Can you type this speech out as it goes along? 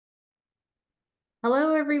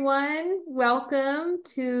Hello, everyone. Welcome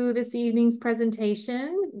to this evening's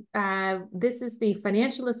presentation. This is the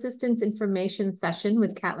Financial Assistance Information Session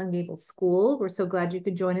with Catlin Gabel School. We're so glad you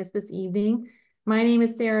could join us this evening. My name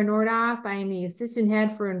is Sarah Nordoff. I am the Assistant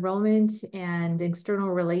Head for Enrollment and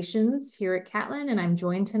External Relations here at Catlin, and I'm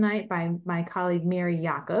joined tonight by my colleague Mary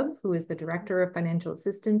Jacob, who is the Director of Financial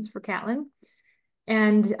Assistance for Catlin.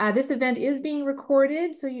 And this event is being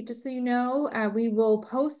recorded, so just so you know, we will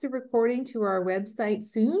post the recording to our website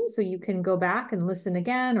soon, so you can go back and listen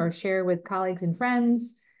again or share with colleagues and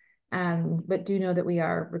friends. But do know that we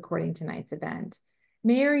are recording tonight's event.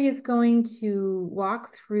 Mary is going to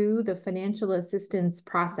walk through the financial assistance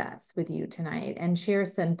process with you tonight and share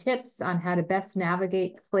some tips on how to best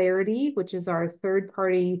navigate Clarity, which is our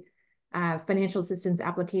third-party financial assistance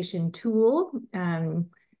application tool.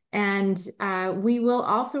 We will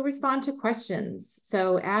also respond to questions.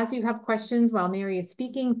 So as you have questions while Mary is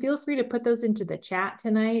speaking, feel free to put those into the chat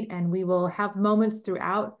tonight, and we will have moments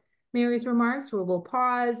throughout Mary's remarks where we'll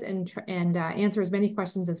pause and answer as many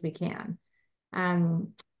questions as we can.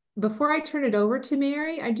 Before I turn it over to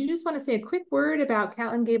Mary, I do just want to say a quick word about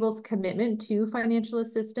Catlin Gabel's commitment to financial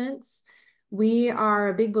assistance. We are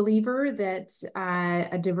a big believer that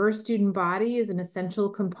a diverse student body is an essential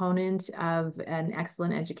component of an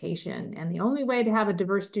excellent education. And the only way to have a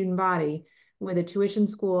diverse student body with a tuition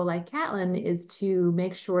school like Catlin is to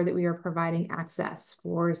make sure that we are providing access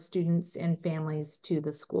for students and families to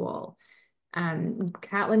the school.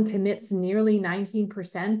 Catlin commits nearly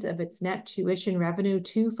 19% of its net tuition revenue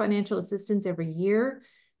to financial assistance every year.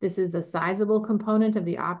 This is a sizable component of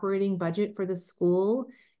the operating budget for the school,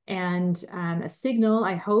 and a signal,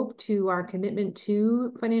 I hope, to our commitment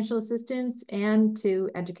to financial assistance and to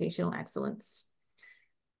educational excellence.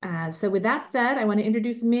 So with that said, I want to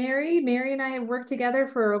introduce Mary. Mary and I have worked together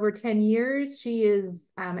for over 10 years. She is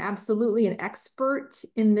absolutely an expert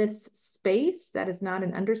in this space. That is not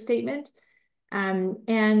an understatement.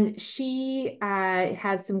 And she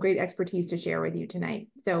has some great expertise to share with you tonight.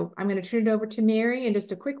 So I'm going to turn it over to Mary, and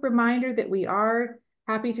just a quick reminder that we are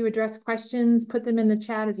happy to address questions. Put them in the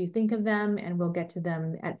chat as you think of them, and we'll get to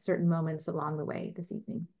them at certain moments along the way this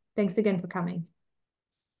evening. Thanks again for coming.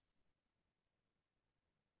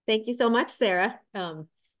 Thank you so much, Sarah.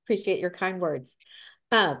 Appreciate your kind words.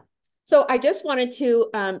 So I just wanted to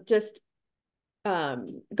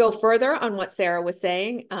go further on what Sarah was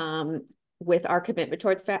saying with our commitment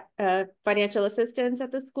towards financial assistance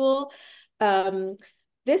at the school.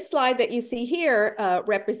 This slide that you see here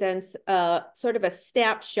represents sort of a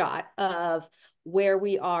snapshot of where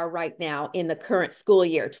we are right now in the current school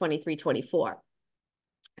year, 23-24.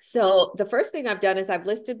 So the first thing I've done is I've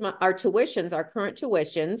listed our tuitions, our current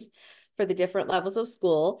tuitions for the different levels of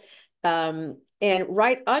school. And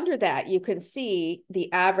right under that, you can see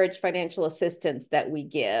the average financial assistance that we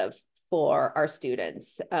give for our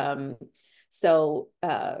students. So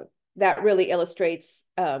that really illustrates,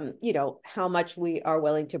 how much we are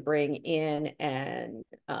willing to bring in and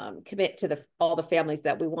commit to all the families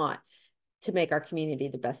that we want to make our community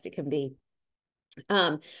the best it can be.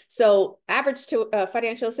 So average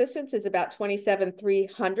financial assistance is about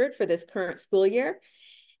 $27,300 for this current school year.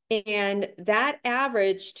 And that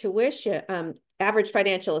average tuition, average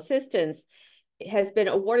financial assistance has been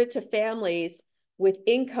awarded to families with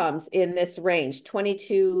incomes in this range,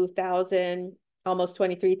 22,000, almost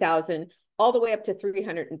 23,000, all the way up to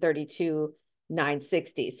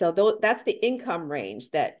 332,960. So that's the income range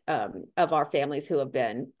that of our families who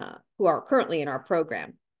are currently in our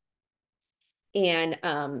program. And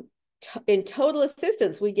in total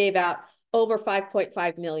assistance, we gave out over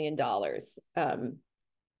 $5.5 million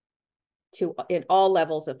in all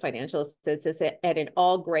levels of financial assistance and in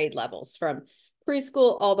all grade levels, from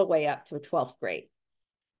preschool all the way up to 12th grade.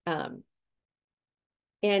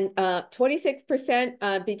 And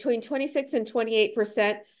 26%, between 26 and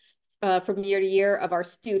 28% from year to year of our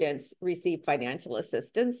students receive financial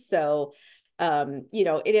assistance. So,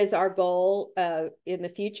 it is our goal in the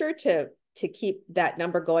future to keep that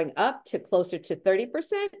number going up to closer to 30%.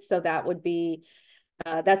 So that would be,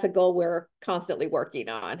 that's a goal we're constantly working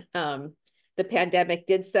on. The pandemic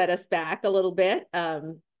did set us back a little bit,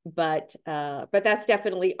 but that's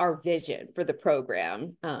definitely our vision for the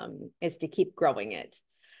program, is to keep growing it.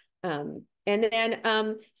 And then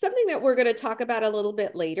something that we're going to talk about a little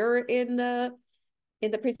bit later in the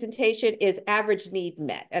presentation is average need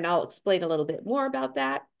met, and I'll explain a little bit more about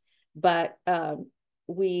that. But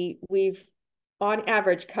we've on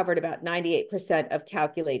average covered about 98% of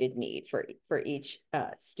calculated need for each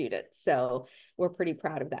student. So we're pretty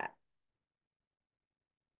proud of that.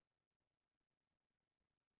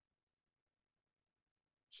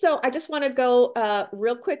 So I just want to go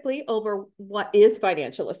real quickly over what is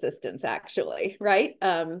financial assistance actually, right?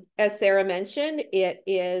 As Sarah mentioned, it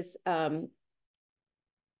is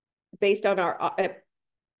based on our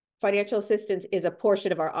financial assistance is a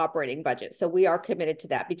portion of our operating budget. So we are committed to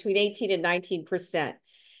that between 18 and 19%.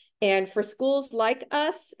 And for schools like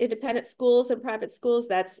us, independent schools and private schools,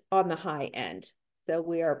 that's on the high end. So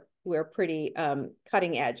we're pretty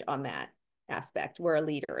cutting edge on that aspect. We're a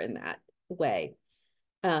leader in that way.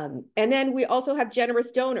 And then we also have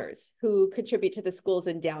generous donors who contribute to the school's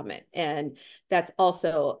endowment. And that's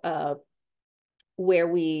also where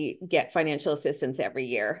we get financial assistance every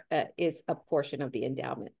year, is a portion of the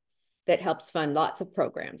endowment that helps fund lots of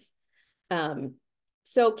programs.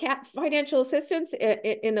 So financial assistance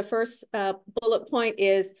in the first bullet point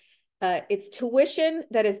is it's tuition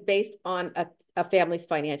that is based on a family's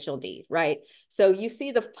financial need, right? So you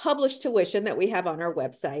see the published tuition that we have on our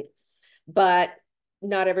website, but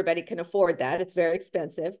not everybody can afford that. It's very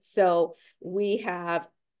expensive. So we have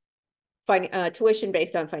tuition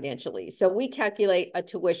based on financial needs. So we calculate a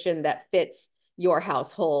tuition that fits your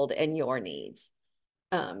household and your needs.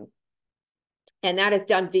 And that is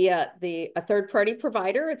done via a third-party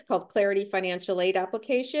provider. It's called Clarity Financial Aid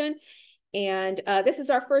Application. And this is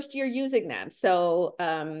our first year using them. So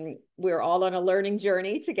we're all on a learning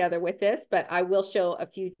journey together with this, but I will show a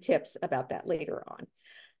few tips about that later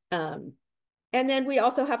on. And then we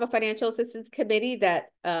also have a financial assistance committee that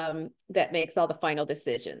makes all the final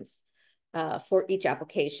decisions for each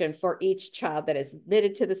application, for each child that is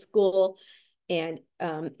admitted to the school, and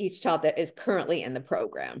each child that is currently in the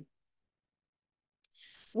program.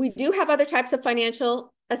 We do have other types of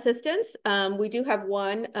financial assistance. We do have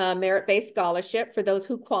one merit-based scholarship for those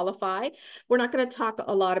who qualify. We're not going to talk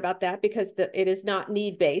a lot about that because it is not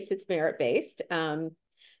need-based, it's merit-based.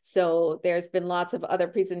 So there's been lots of other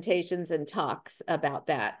presentations and talks about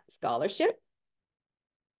that scholarship.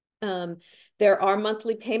 There are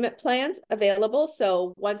monthly payment plans available.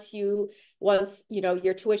 So once you know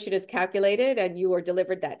your tuition is calculated and you are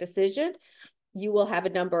delivered that decision, you will have a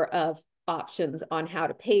number of options on how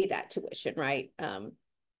to pay that tuition, right?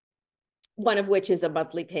 One of which is a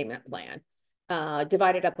monthly payment plan,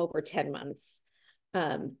 divided up over 10 months.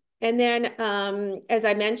 And then, as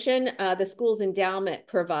I mentioned, the school's endowment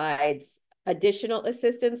provides additional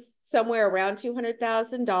assistance, somewhere around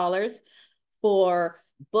 $200,000 for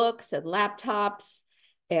books and laptops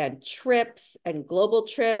and trips and global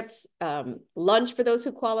trips, lunch for those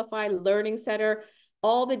who qualify, learning center,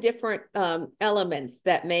 all the different elements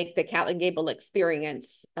that make the Catlin Gabel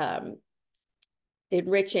experience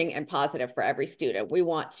enriching and positive for every student. We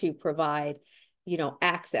want to provide,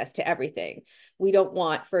 access to everything. We don't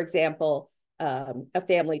want, for example, a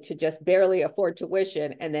family to just barely afford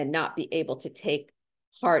tuition and then not be able to take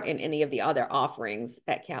part in any of the other offerings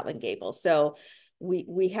at Catlin Gabel. So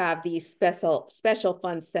we have these special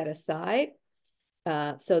funds set aside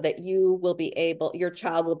so that your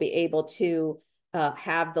child will be able to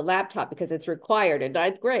have the laptop because it's required in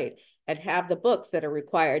 9th grade, and have the books that are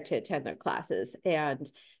required to attend their classes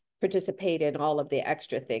and participate in all of the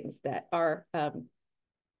extra things that are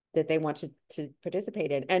that they want to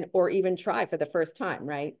participate in or even try for the first time,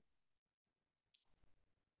 right?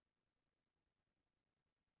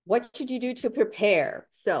 What should you do to prepare?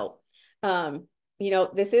 So,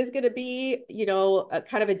 this is going to be, a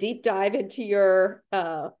kind of a deep dive into your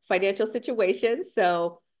financial situation.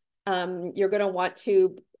 So you're going to want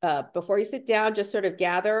to, before you sit down, just sort of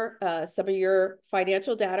gather some of your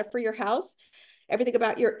financial data for your house, everything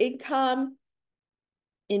about your income,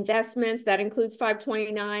 investments, that includes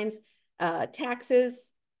 529s,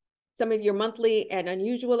 taxes, some of your monthly and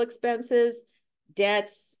unusual expenses,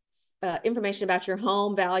 debts, information about your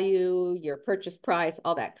home value, your purchase price,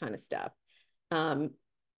 all that kind of stuff. And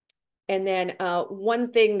then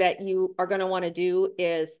one thing that you are going to want to do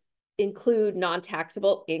is include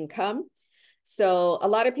non-taxable income. So a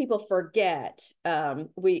lot of people forget,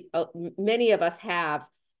 many of us have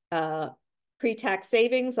pre-tax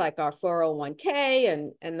savings like our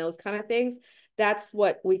 401k and those kind of things. That's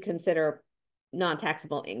what we consider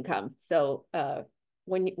non-taxable income. So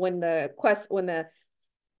when the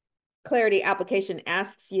Clarity application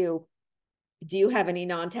asks you, do you have any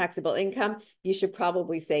non-taxable income? You should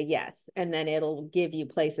probably say yes. And then it'll give you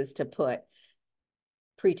places to put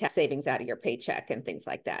pre-tax savings out of your paycheck and things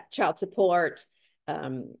like that. Child support,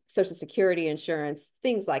 Social Security insurance,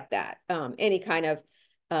 things like that. Any kind of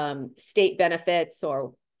state benefits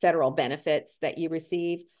or federal benefits that you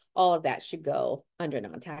receive, all of that should go under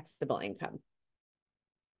non-taxable income.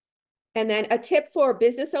 And then a tip for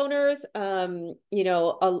business owners,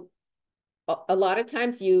 a lot of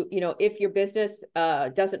times if your business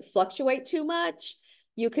doesn't fluctuate too much,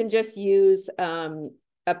 you can just use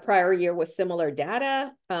a prior year with similar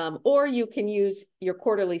data, or you can use your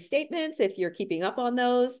quarterly statements if you're keeping up on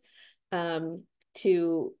those,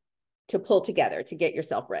 to pull together to get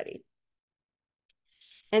yourself ready.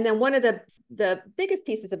 And then one of the biggest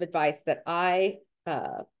pieces of advice that I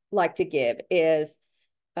like to give is,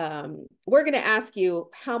 we're going to ask you,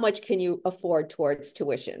 how much can you afford towards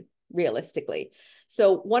tuition realistically?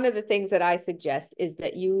 So one of the things that I suggest is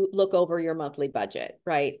that you look over your monthly budget,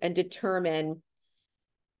 right? And determine,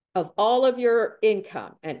 of all of your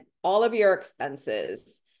income and all of your expenses,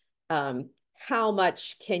 how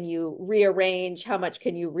much can you rearrange? How much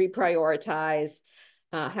can you reprioritize?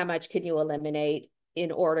 How much can you eliminate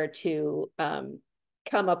in order to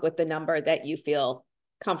come up with the number that you feel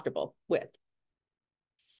comfortable with?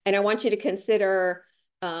 And I want you to consider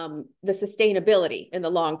the sustainability in the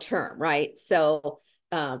long term, right? So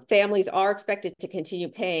families are expected to continue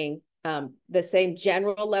paying the same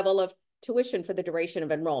general level of tuition for the duration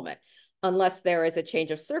of enrollment, unless there is a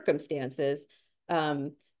change of circumstances.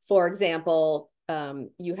 For example,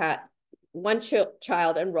 you had one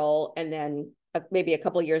child enroll, and then maybe a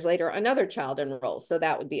couple of years later, another child enrolls. So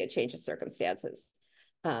that would be a change of circumstances.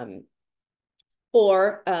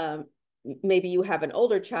 Or maybe you have an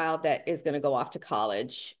older child that is going to go off to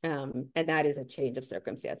college, and that is a change of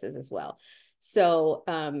circumstances as well. So,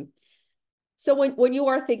 so when you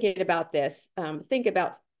are thinking about this, think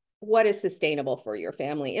about what is sustainable for your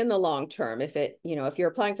family in the long term. If you're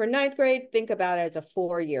applying for ninth grade, think about it as a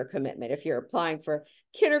 4-year commitment. If you're applying for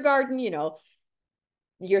kindergarten,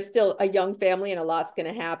 you're still a young family and a lot's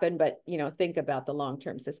going to happen, but think about the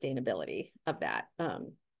long-term sustainability of that.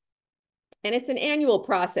 And it's an annual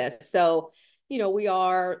process. So, we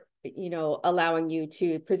are, allowing you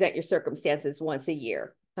to present your circumstances once a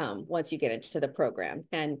year, once you get into the program.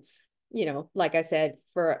 And, like I said,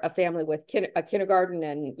 for a family with a kindergarten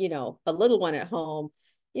and, a little one at home,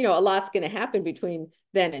 a lot's going to happen between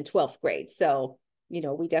then and 12th grade. So,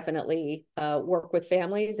 we definitely work with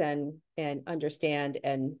families and understand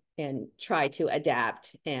and try to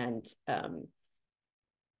adapt and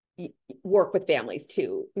work with families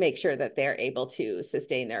to make sure that they're able to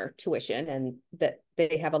sustain their tuition and that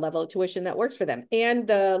they have a level of tuition that works for them, and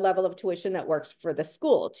the level of tuition that works for the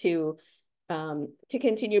school to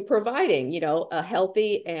continue providing, a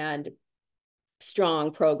healthy and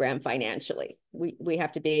strong program financially. We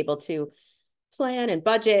have to be able to plan and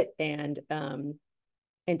budget and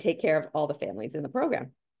take care of all the families in the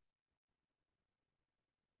program.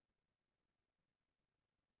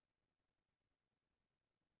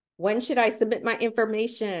 When should I submit my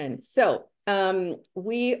information? So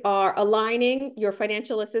we are aligning your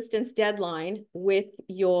financial assistance deadline with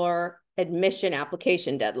your admission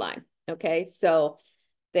application deadline. Okay, so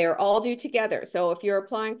they're all due together. So if you're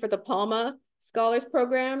applying for the Palma Scholars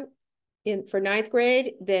Program for ninth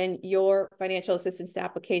grade, then your financial assistance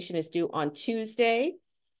application is due on Tuesday,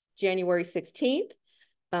 January 16th.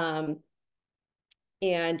 And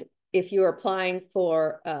if you're applying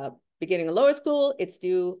for beginning and lower school, it's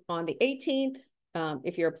due on the 18th.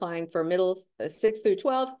 If you're applying for middle 6th through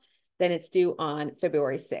 12th, then it's due on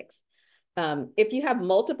February 6th. If you have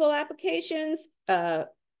multiple applications,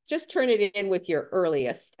 just turn it in with your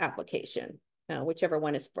earliest application, whichever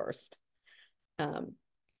one is first. And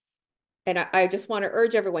I just want to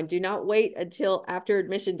urge everyone, do not wait until after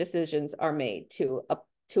admission decisions are made to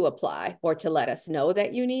apply or to let us know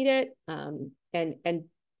that you need it. And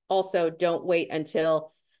also don't wait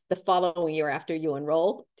until the following year after you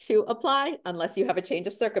enroll to apply, unless you have a change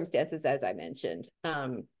of circumstances, as I mentioned.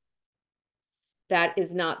 That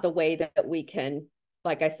is not the way that we can,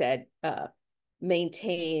 like I said,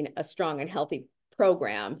 maintain a strong and healthy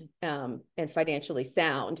program and financially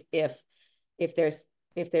sound if there's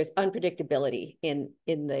unpredictability in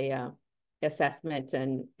the assessment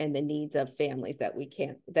and the needs of families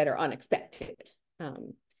that are unexpected.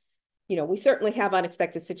 We certainly have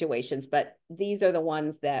unexpected situations, but these are the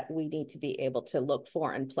ones that we need to be able to look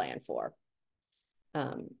for and plan for.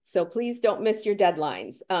 So please don't miss your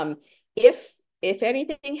deadlines. If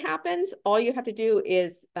anything happens, all you have to do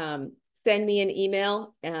is send me an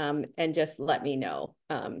email and just let me know.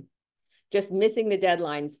 Just missing the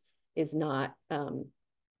deadlines is not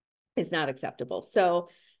acceptable. So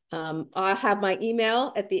I'll have my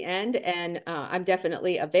email at the end, and I'm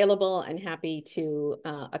definitely available and happy to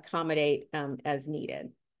accommodate as needed.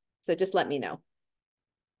 So just let me know.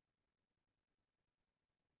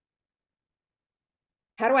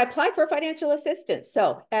 How do I apply for financial assistance?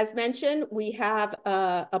 So as mentioned, we have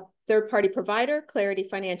a third-party provider, Clarity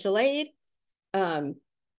Financial Aid.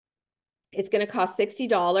 It's going to cost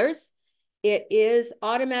 $60. It is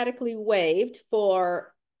automatically waived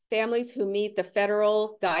for families who meet the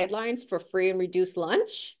federal guidelines for free and reduced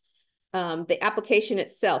lunch. The application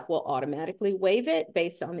itself will automatically waive it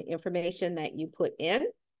based on the information that you put in.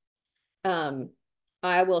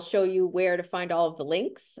 I will show you where to find all of the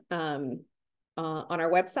links on our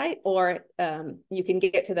website, or you can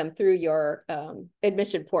get to them through your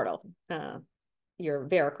admission portal, your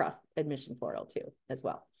Veracross admission portal too, as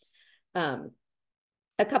well. A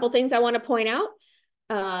couple things I want to point out.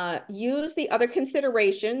 Use the other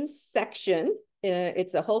considerations section.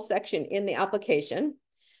 It's a whole section in the application.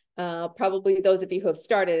 Probably those of you who have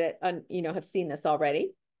started it, have seen this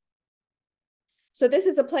already. So this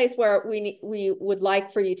is a place where we would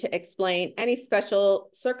like for you to explain any special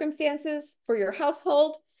circumstances for your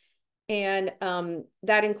household. And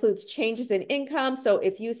that includes changes in income. So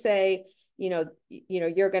if you say, we're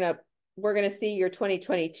going to see your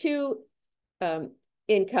 2022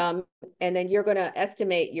 income, and then you're going to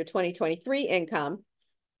estimate your 2023 income,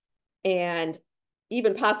 and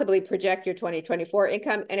even possibly project your 2024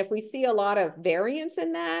 income. And if we see a lot of variance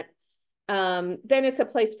in that, then it's a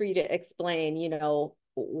place for you to explain,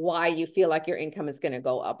 why you feel like your income is going to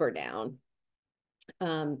go up or down.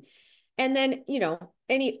 And then,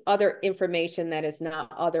 any other information that is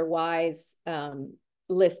not otherwise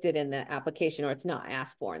listed in the application, or it's not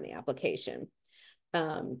asked for in the application.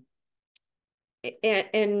 And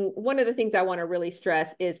one of the things I want to really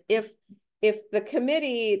stress is if the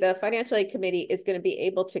committee, the financial aid committee, is going to be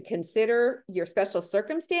able to consider your special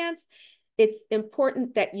circumstance, it's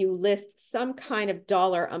important that you list some kind of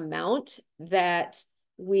dollar amount that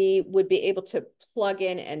we would be able to plug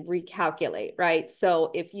in and recalculate, right? So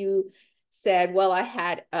if you said, well,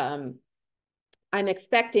 I'm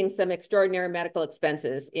expecting some extraordinary medical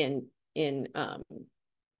expenses in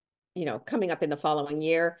coming up in the following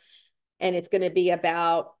year, and it's going to be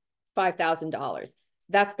about $5,000.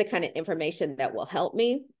 That's the kind of information that will help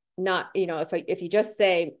me. Not, if you just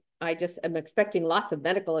say, I'm expecting lots of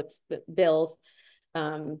medical bills,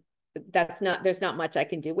 there's not much I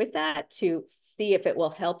can do with that to see if it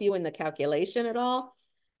will help you in the calculation at all.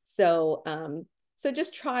 So,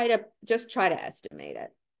 just try to estimate it,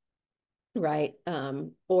 right?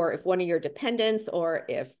 Or if one of your dependents, or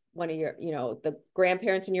if one of your, the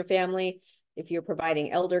grandparents in your family, if you're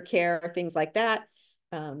providing elder care, things like that,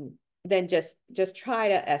 then just try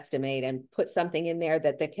to estimate and put something in there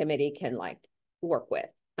that the committee can work with.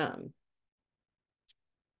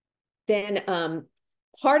 Then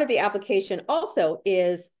part of the application also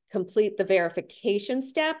is complete the verification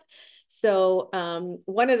step. So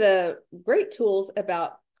one of the great tools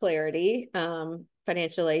about Clarity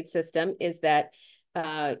financial aid system is that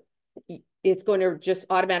it's going to just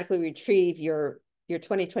automatically retrieve your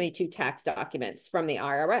 2022 tax documents from the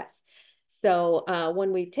IRS. So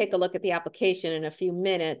when we take a look at the application in a few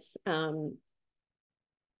minutes,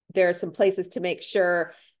 there are some places to make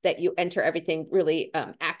sure that you enter everything really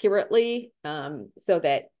accurately, so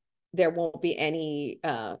that there won't be any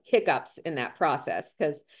hiccups in that process,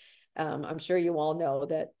 because I'm sure you all know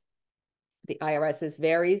that the IRS is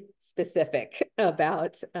very specific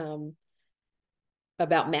about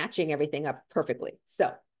matching everything up perfectly.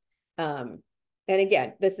 So, and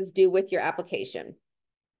again, this is due with your application.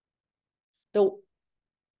 The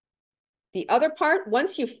other part,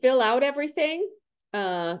 once you fill out everything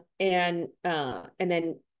and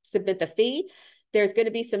then submit the fee, there's going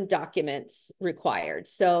to be some documents required.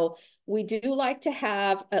 So we do like to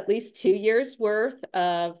have at least 2 years worth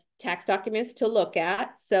of tax documents to look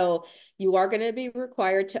at. So you are going to be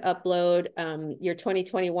required to upload your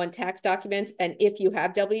 2021 tax documents. And if you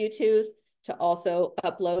have W-2s, to also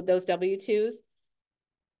upload those W-2s.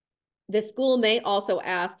 The school may also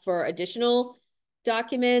ask for additional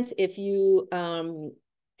documents. If you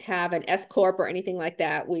have an S Corp or anything like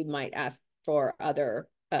that, we might ask for other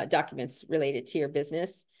documents related to your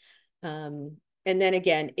business. And then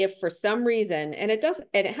again, if for some reason, and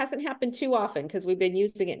it hasn't happened too often because we've been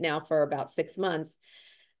using it now for about 6 months,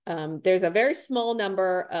 there's a very small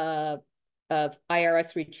number of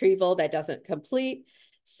IRS retrieval that doesn't complete.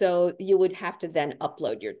 So you would have to then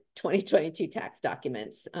upload your 2022 tax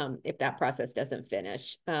documents if that process doesn't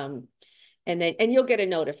finish. And you'll get a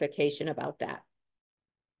notification about that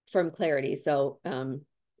from Clarity. So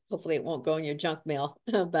hopefully it won't go in your junk mail,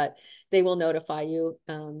 but they will notify you.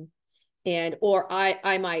 Or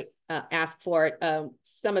I might ask for it.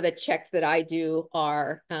 Some of the checks that I do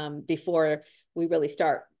are before we really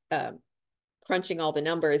start crunching all the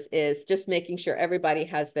numbers, is just making sure everybody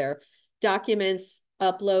has their documents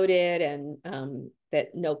uploaded, and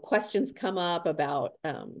that no questions come up about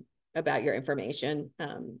about your information.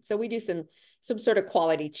 So we do some sort of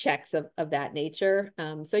quality checks of that nature.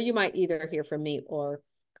 So you might either hear from me or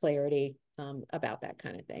Clarity about that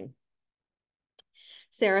kind of thing.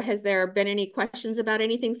 Sarah, has there been any questions about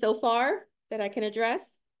anything so far that I can address?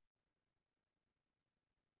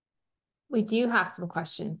 We do have some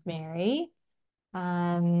questions, Mary.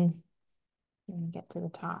 Let me get to the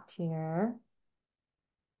top here.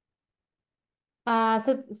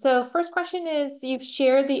 So first question is, you've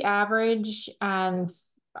shared the average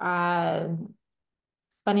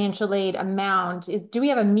financial aid amount. Do we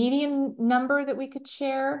have a median number that we could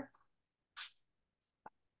share?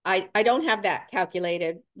 I don't have that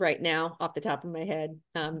calculated right now off the top of my head.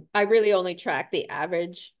 I really only track the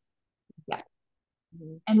average. Yeah.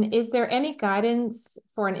 And is there any guidance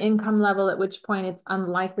for an income level at which point it's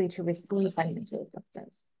unlikely to receive financial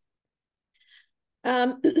assistance?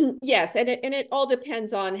 Yes, and it all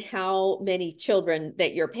depends on how many children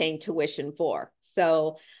that you're paying tuition for.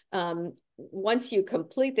 So once you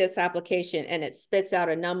complete this application and it spits out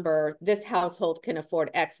a number, this household can afford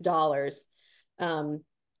X dollars.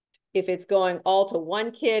 If it's going all to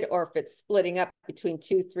one kid or if it's splitting up between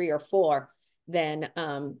 2, 3, or 4, then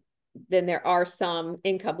there are some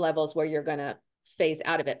income levels where you're going to phase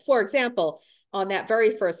out of it. For example, on that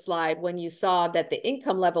very first slide, when you saw that the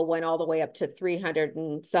income level went all the way up to 300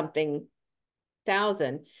 and something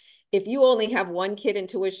thousand, if you only have one kid in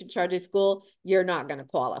tuition charges school, you're not going to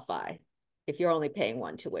qualify if you're only paying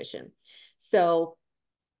one tuition. So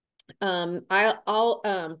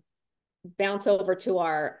I'll bounce over to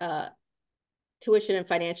our tuition and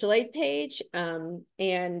financial aid page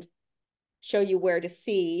and show you where to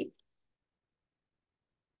see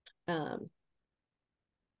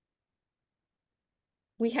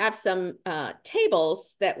we have some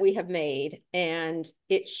tables that we have made, and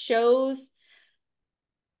it shows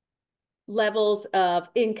levels of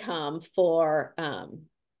income for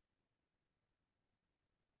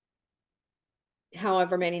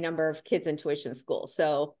however many number of kids in tuition school.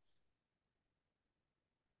 So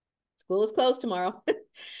school is closed tomorrow.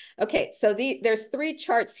 Okay, so there's 3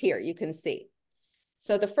 charts here you can see.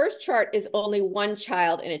 So the first chart is only one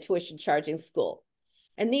child in a tuition charging school.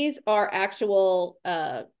 And these are actual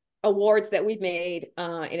awards that we've made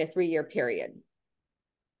in a 3-year period.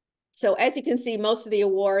 So as you can see, most of the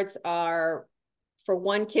awards are for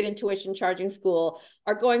one kid in tuition charging school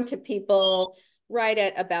are going to people right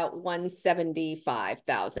at about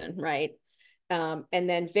 175,000, right? And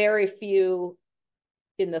then very few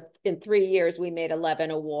in 3 years, we made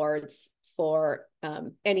 11 awards for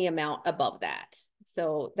any amount above that.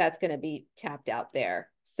 So that's going to be tapped out there.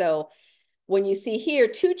 So when you see here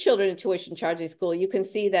 2 children in tuition charging school, you can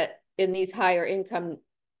see that in these higher income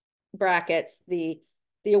brackets, the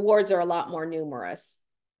awards are a lot more numerous.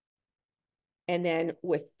 And then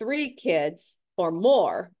with 3 kids or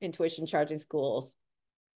more in tuition charging schools,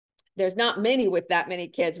 there's not many with that many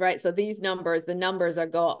kids, right? So these numbers, the numbers are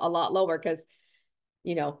go a lot lower because,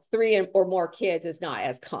 you know, 3 or more kids is not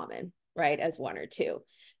as common, right, as 1 or 2.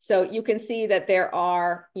 So you can see that there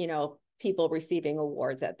are, you know, people receiving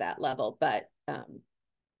awards at that level, but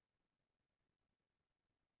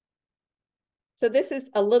so this is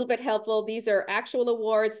a little bit helpful. These are actual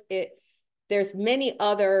awards. There's many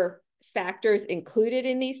other factors included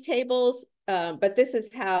in these tables, but this is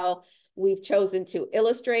how we've chosen to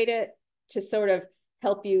illustrate it to sort of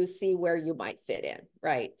help you see where you might fit in,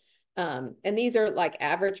 right? And these are like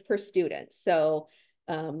average per student. So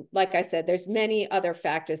like I said, there's many other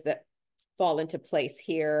factors that fall into place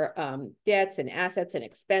here. Debts and assets and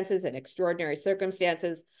expenses and extraordinary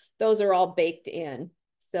circumstances, those are all baked in.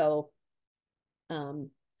 So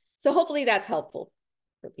hopefully that's helpful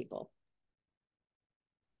for people.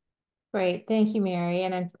 Great, thank you, Mary.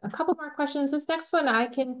 And a couple more questions. This next one I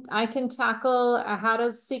can tackle. How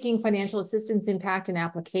does seeking financial assistance impact an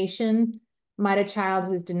application? Might a child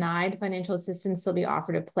who's denied financial assistance still be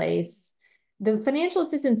offered a place? The Financial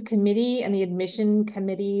Assistance Committee and the admission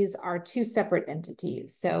committees are 2 separate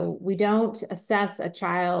entities. So we don't assess a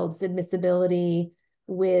child's admissibility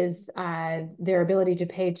with their ability to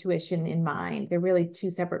pay tuition in mind. They're really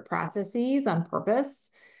 2 separate processes on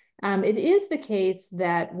purpose. It is the case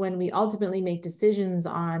that when we ultimately make decisions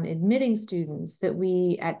on admitting students, that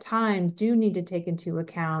we at times do need to take into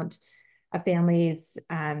account a family's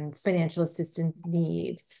financial assistance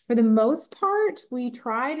need. For the most part, we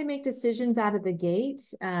try to make decisions out of the gate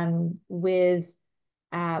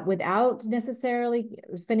without necessarily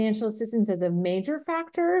financial assistance as a major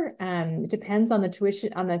factor. It depends on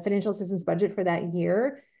the financial assistance budget for that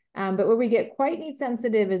year. But where we get quite need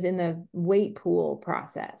sensitive is in the wait pool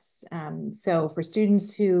process. So for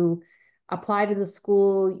students who apply to the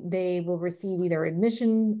school, they will receive either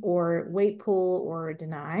admission or wait pool or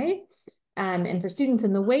deny. And for students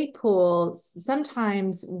in the wait pool,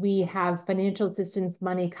 sometimes we have financial assistance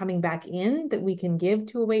money coming back in that we can give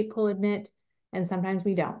to a wait pool admit, and sometimes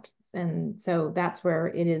we don't. And so that's where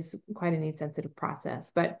it is quite a need sensitive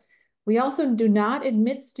process. But we also do not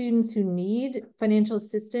admit students who need financial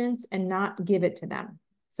assistance and not give it to them.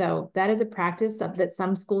 So that is a practice that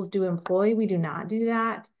some schools do employ. We do not do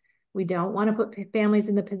that. We don't want to put families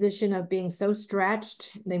in the position of being so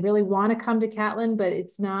stretched. They really want to come to Catlin, but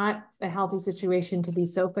it's not a healthy situation to be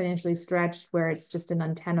so financially stretched where it's just an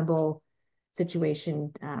untenable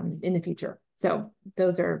situation in the future. So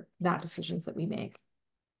those are not decisions that we make.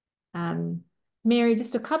 Mary,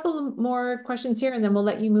 just a couple more questions here, and then we'll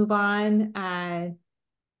let you move on.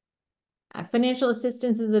 Financial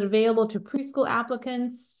assistance, is it available to preschool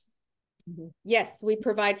applicants? Yes, we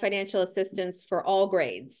provide financial assistance for all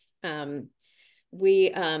grades.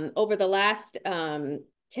 We, over the last 10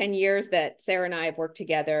 years that Sarah and I have worked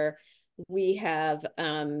together, we have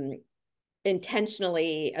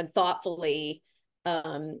intentionally and thoughtfully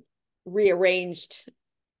rearranged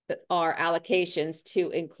our allocations to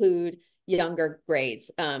include younger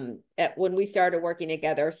grades. When we started working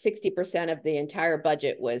together, 60% of the entire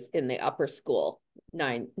budget was in the upper school,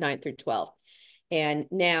 9 through 12. And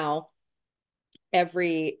now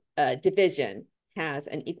every division has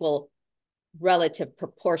an equal relative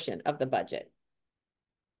proportion of the budget.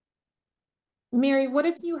 Mary, what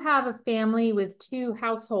if you have a family with two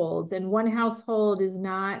households and one household is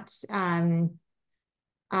not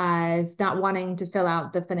wanting to fill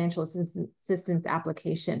out the financial assistance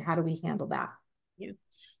application? How do we handle that? Yeah.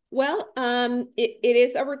 Well, it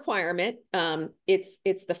is a requirement.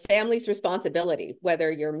 It's the family's responsibility,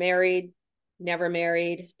 whether you're married, never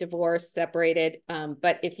married, divorced, separated.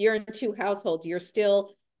 But if you're in two households, you're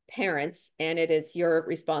still parents, and it is your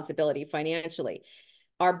responsibility financially.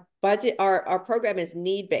 Our budget, our program is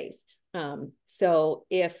need-based. So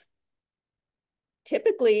if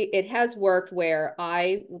typically it has worked where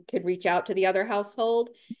I could reach out to the other household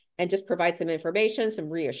and just provide some information, some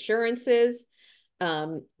reassurances.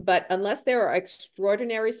 But unless there are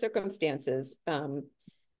extraordinary circumstances,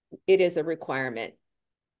 it is a requirement.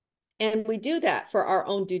 And we do that for our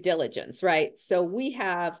own due diligence, right? So we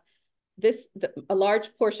have a large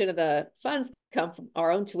portion of the funds come from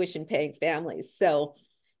our own tuition paying families. So,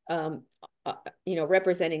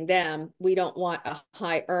 representing them, we don't want a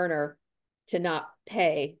high earner to not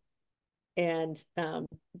pay, and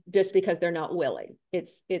just because they're not willing.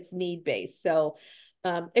 It's need based. So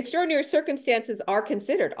extraordinary circumstances are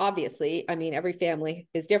considered, obviously. I mean, every family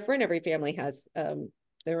is different. Every family has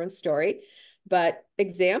their own story. But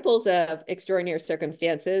examples of extraordinary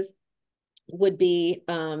circumstances would be,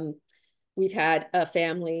 we've had a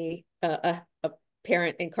family, a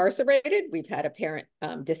parent incarcerated. We've had a parent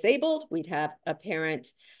disabled. We'd have a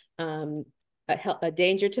parent a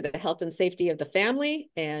danger to the health and safety of the family.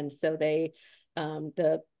 And so they,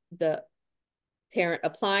 the parent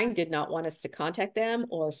applying did not want us to contact them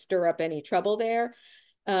or stir up any trouble there.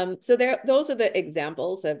 So those are the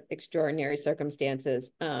examples of extraordinary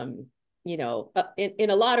circumstances. In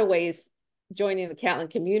a lot of ways, joining the Catlin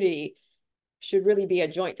community should really be a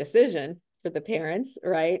joint decision for the parents,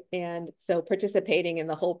 right? And so participating in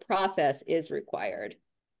the whole process is required.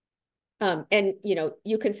 And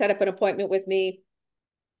you can set up an appointment with me,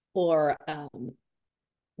 or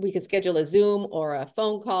we can schedule a Zoom or a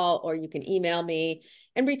phone call, or you can email me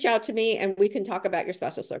and reach out to me, and we can talk about your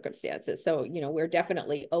special circumstances. So, we're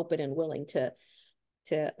definitely open and willing to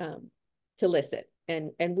listen.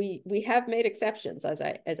 And we have made exceptions, as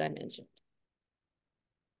I mentioned.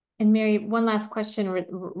 And Mary, one last question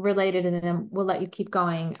related, and then we'll let you keep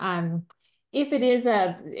going. If it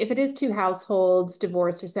is two households,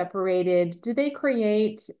 divorced or separated, do they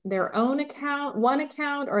create their own account, one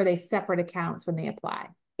account, or are they separate accounts when they apply?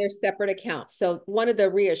 They're separate accounts. So one of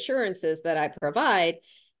the reassurances that I provide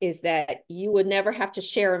is that you would never have to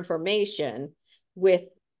share information with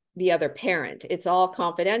the other parent. It's all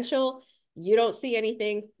confidential. You don't see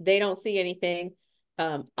anything. They don't see anything.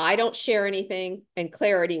 I don't share anything, and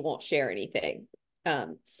Clarity won't share anything.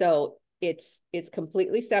 So it's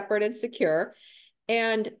completely separate and secure.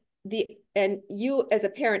 And you as a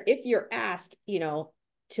parent, if you're asked,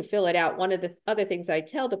 to fill it out, one of the other things I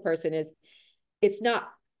tell the person is, it's not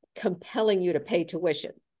compelling you to pay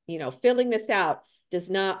tuition. Filling this out does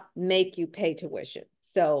not make you pay tuition.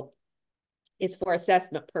 So it's for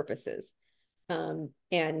assessment purposes.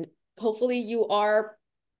 And hopefully you are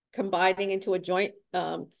combining into a joint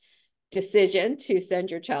decision to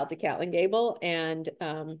send your child to Catlin Gabel. And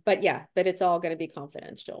but it's all going to be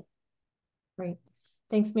confidential. Great.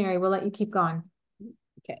 Thanks, Mary. We'll let you keep going.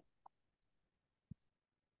 Okay.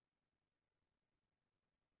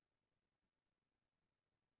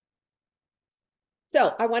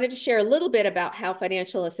 So I wanted to share a little bit about how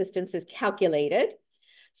financial assistance is calculated.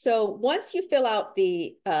 So once you fill out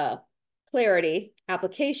the Clarity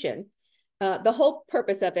application, the whole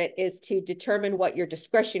purpose of it is to determine what your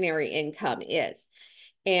discretionary income is.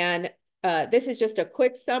 And this is just a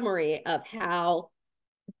quick summary of how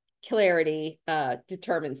Clarity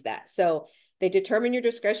determines that. So they determine your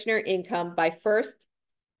discretionary income by first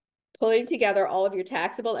pulling together all of your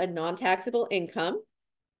taxable and non-taxable income.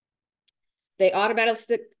 They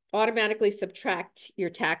automatically subtract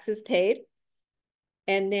your taxes paid.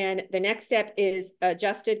 And then the next step is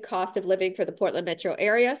adjusted cost of living for the Portland metro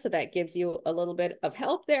area. So that gives you a little bit of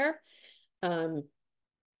help there.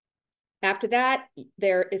 After that,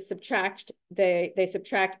 they subtract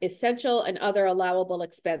essential and other allowable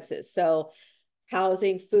expenses. So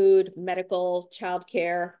housing, food, medical,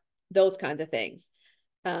 childcare, those kinds of things.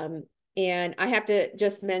 And I have to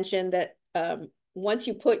just mention that once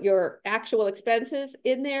you put your actual expenses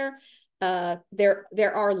in there,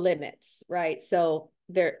 there are limits, right? So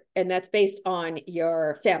and that's based on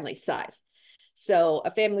your family size. So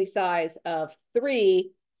a family size of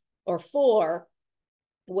 3 or 4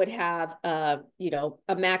 would have, you know,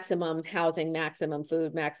 a maximum housing, maximum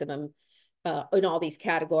food, maximum in all these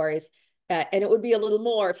categories. And it would be a little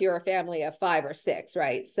more if you're a family of 5 or 6,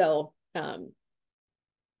 right? So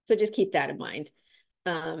just keep that in mind.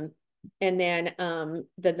 And then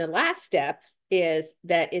the last step is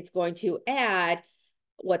that it's going to add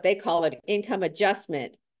what they call an income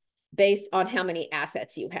adjustment based on how many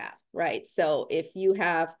assets you have, right? So if you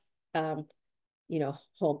have, you know,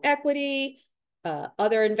 home equity,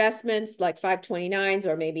 other investments like 529s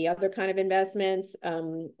or maybe other kind of investments,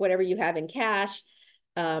 whatever you have in cash,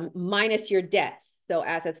 minus your debts. So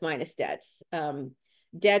assets minus debts.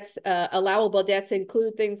 Allowable debts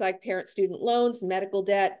include things like parent-student loans, medical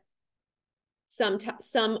debt,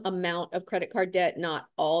 some amount of credit card debt, not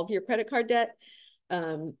all of your credit card debt.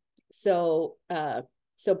 So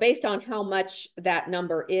based on how much that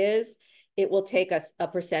number is, it will take us a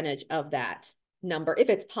percentage of that number if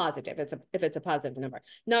it's positive. If it's a positive number.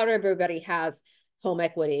 Not everybody has home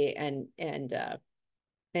equity and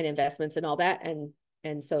investments and all that,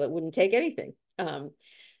 and so it wouldn't take anything.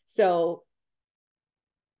 So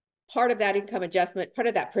part of that income adjustment, part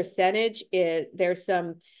of that percentage is there's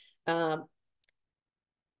some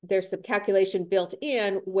calculation built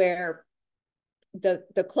in where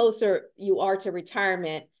the closer you are to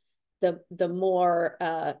retirement, the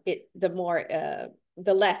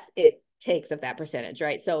less it takes of that percentage,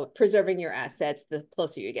 right? So preserving your assets, the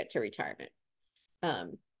closer you get to retirement.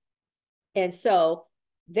 And so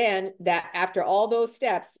then that after all those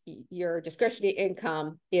steps, your discretionary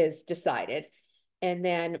income is decided. And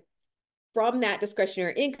then from that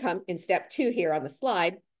discretionary income in step 2 here on the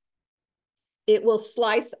slide, it will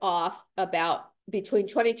slice off about between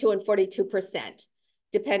 22 and 42%,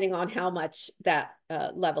 depending on how much that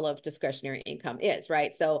level of discretionary income is,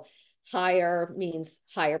 right? So higher means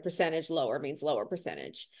higher percentage, lower means lower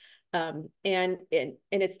percentage. And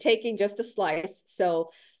it's taking just a slice. So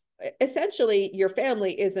essentially your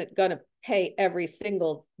family isn't going to pay every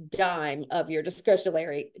single dime of your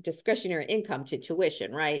discretionary income to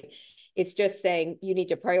tuition, right? It's just saying you need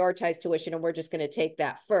to prioritize tuition, and we're just going to take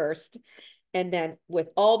that first. And then with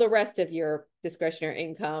all the rest of your discretionary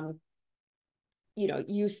income, you know,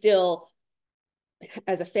 you still,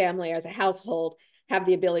 as a family, as a household, have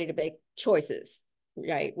the ability to make choices,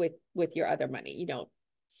 right? With your other money, you know,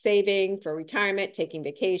 saving for retirement, taking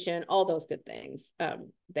vacation, all those good things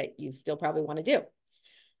that you still probably want to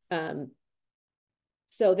do.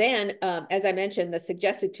 So then, as I mentioned, the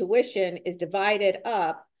suggested tuition is divided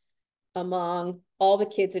up among all the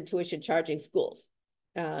kids in tuition charging schools.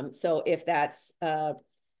 So if that's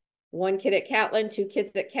 1 kid at Catlin, 2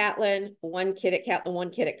 kids at Catlin, 1 kid at Catlin,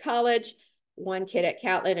 1 kid at college, 1 kid at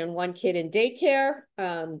Catlin, and 1 kid in daycare.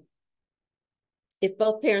 If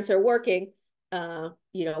both parents are working,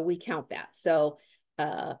 you know, we count that. So,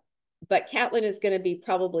 but Catlin is going to be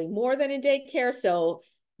probably more than in daycare, so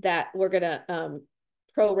that we're going to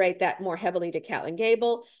prorate that more heavily to Catlin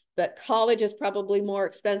Gabel. But college is probably more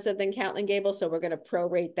expensive than Catlin Gabel, so we're going to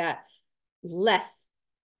prorate that less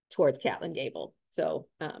towards Catlin Gabel. So,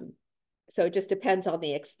 so it just depends on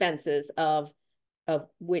the expenses of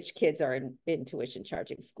which kids are in tuition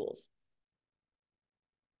charging schools.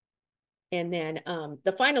 And then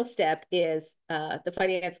the final step is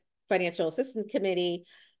the Financial Assistance Committee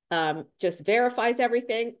just verifies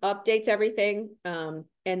everything, updates everything, and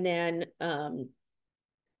then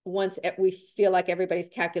once we feel like everybody's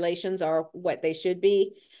calculations are what they should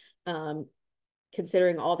be,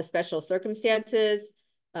 considering all the special circumstances,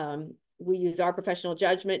 we use our professional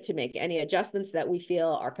judgment to make any adjustments that we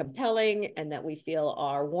feel are compelling and that we feel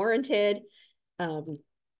are warranted. And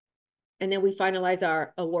then we finalize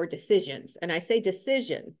our award decisions. And I say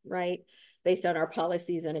decision, right, based on our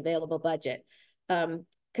policies and available budget.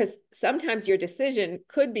 Because sometimes your decision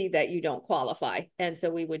could be that you don't qualify. And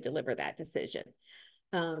so we would deliver that decision.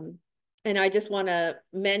 And I just want to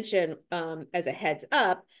mention, as a heads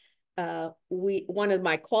up, one of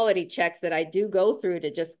my quality checks that I do go through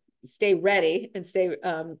to just stay ready and stay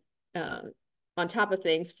on top of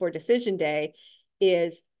things for decision day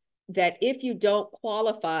is that if you don't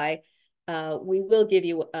qualify, we will give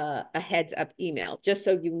you a heads up email, just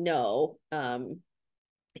so you know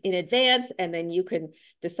in advance, and then you can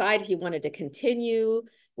decide if you wanted to continue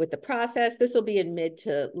with the process. This will be in mid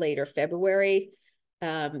to later February,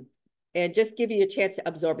 and just give you a chance to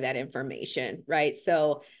absorb that information, right?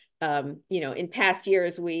 So, in past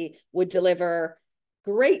years, we would deliver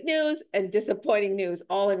great news and disappointing news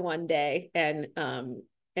all in one day, and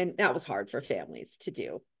that was hard for families to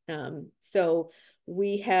do. So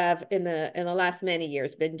we have in the last many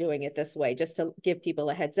years been doing it this way, just to give people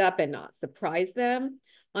a heads up and not surprise them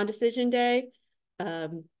on decision day.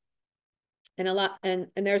 And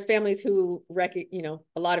there's families who a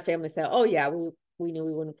lot of families say, oh yeah, we knew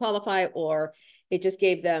we wouldn't qualify, or it just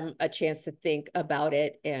gave them a chance to think about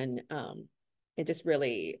it and just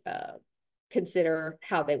really consider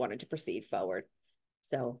how they wanted to proceed forward.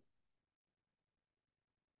 So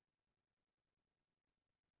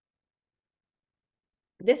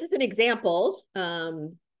this is an example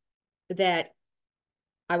that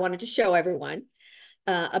I wanted to show everyone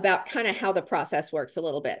about kind of how the process works a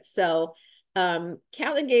little bit. So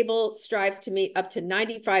Catlin Gabel strives to meet up to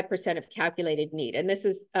 95% of calculated need. And this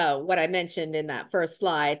is what I mentioned in that first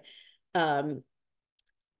slide about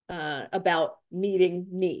meeting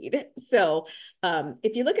need. So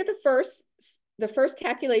if you look at the first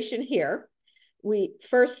calculation here,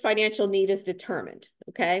 first financial need is determined,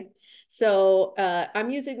 okay? So I'm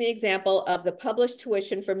using the example of the published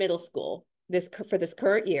tuition for middle school for this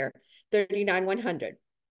current year, $39,100.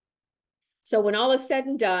 So when all is said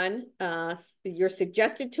and done, your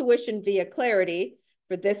suggested tuition via Clarity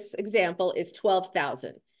for this example is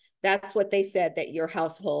 $12,000. That's what they said that your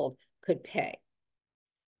household could pay.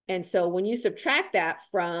 And so when you subtract that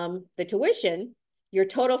from the tuition, your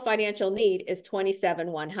total financial need is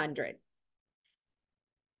 $27,100.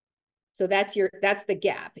 So that's the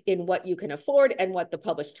gap in what you can afford and what the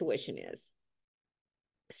published tuition is.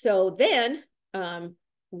 So then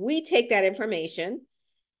we take that information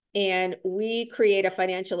and we create a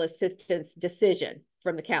financial assistance decision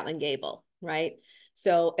from the Catlin Gabel, right?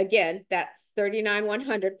 So again, that's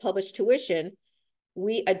 $39,100 published tuition.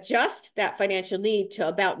 We adjust that financial need to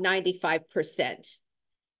about 95%.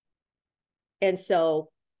 And so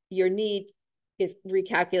your need is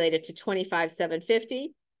recalculated to $25,750.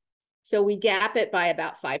 So we gap it by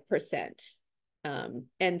about 5%.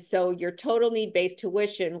 And so your total need-based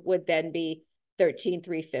tuition would then be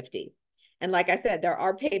 $13,350. And like I said, there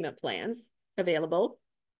are payment plans available.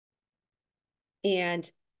 And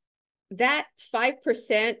that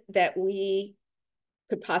 5% that we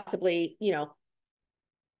could possibly,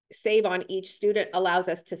 save on each student allows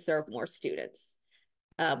us to serve more students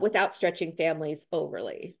without stretching families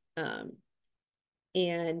overly.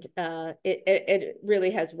 And it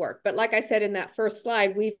really has worked. But like I said in that first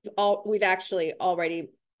slide, we've actually already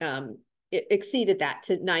exceeded that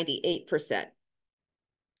to 98%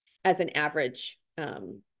 as an average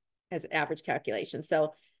calculation.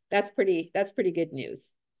 So that's pretty good news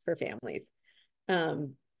for families.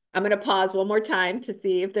 I'm going to pause one more time to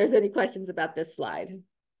see if there's any questions about this slide.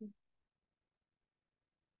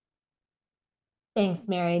 Thanks,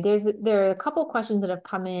 Mary. There are a couple questions that have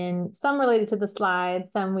come in, some related to the slide,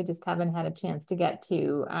 some we just haven't had a chance to get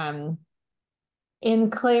to. In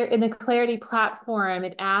the Clarity platform,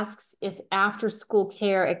 it asks if after-school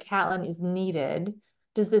care at Catlin is needed.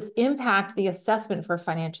 Does this impact the assessment for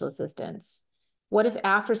financial assistance? What if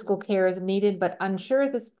after-school care is needed but unsure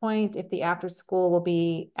at this point if the after-school will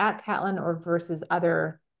be at Catlin or versus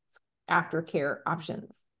other aftercare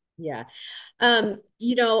options? Yeah.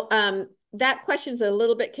 That question's a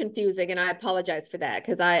little bit confusing, and I apologize for that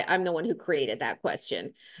because I'm the one who created that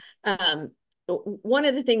question. One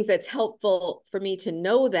of the things that's helpful for me to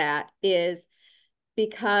know that is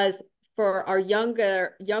because for our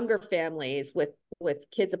younger families with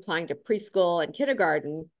kids applying to preschool and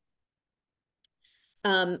kindergarten,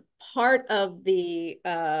 part of the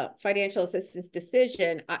financial assistance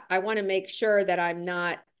decision, I want to make sure that I'm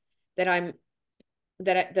not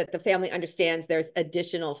that the family understands there's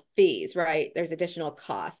additional fees, right? There's additional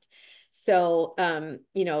cost. So,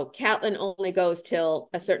 Catlin only goes till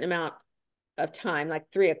a certain amount of time,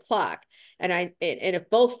 like 3 o'clock. And if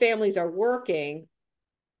both families are working,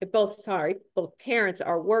 both parents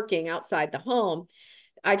are working outside the home,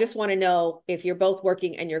 I just want to know if you're both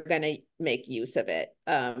working and you're going to make use of it,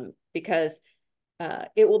 because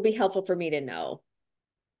it will be helpful for me to know.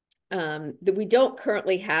 That we don't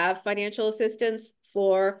currently have financial assistance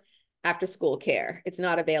for after school care. It's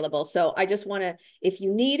not available. So I just want to, if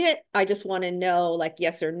you need it, I just want to know like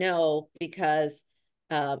yes or no, because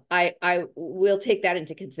I will take that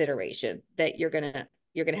into consideration that you're gonna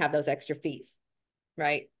have those extra fees,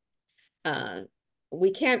 right?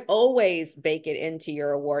 We can't always bake it into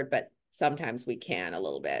your award, but sometimes we can a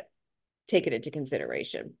little bit. Take it into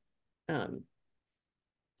consideration.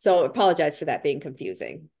 So apologize for that being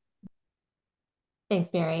confusing.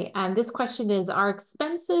 Thanks, Mary. This question is, are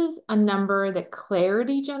expenses a number that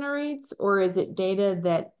Clarity generates, or is it data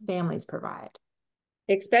that families provide?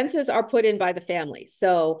 Expenses are put in by the family.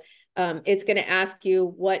 So it's going to ask you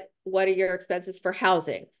what are your expenses for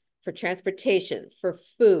housing, for transportation, for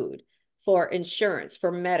food, for insurance,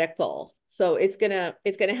 for medical. So it's gonna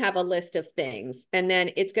have a list of things, and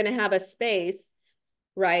then it's going to have a space,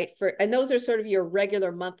 right? And those are sort of your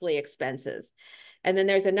regular monthly expenses. And then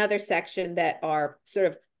there's another section that are sort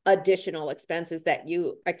of additional expenses that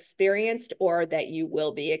you experienced or that you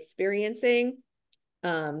will be experiencing.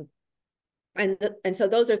 And so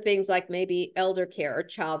those are things like maybe elder care or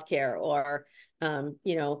child care, or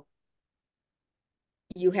you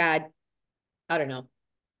had, I don't know,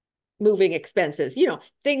 moving expenses,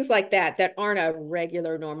 things like that aren't a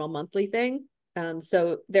regular normal monthly thing.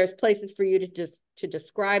 So there's places for you to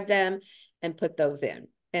describe them and put those in.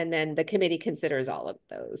 And then the committee considers all of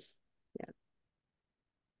those. Yeah.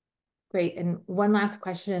 Great. And one last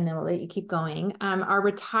question, and then we'll let you keep going. Are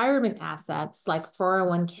retirement assets like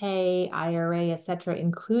 401k, IRA, et cetera,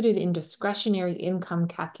 included in discretionary income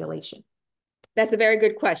calculation? That's a very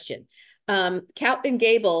good question. Catlin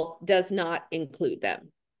Gabel does not include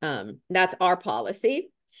them. That's our policy.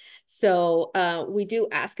 So we do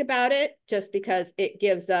ask about it just because it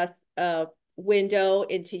gives us a window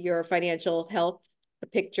into your financial health, a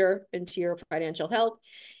picture into your financial health,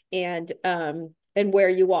 and where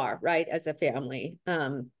you are, right, as a family.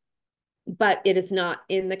 But it is not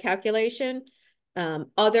in the calculation.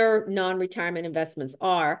 Other non-retirement investments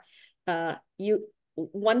are.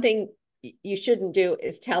 One thing you shouldn't do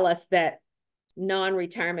is tell us that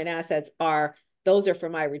non-retirement assets those are for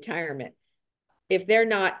my retirement. If they're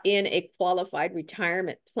not in a qualified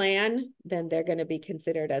retirement plan, then they're going to be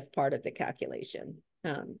considered as part of the calculation.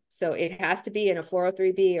 So it has to be in a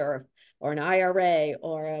 403B or an IRA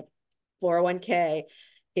or a 401k.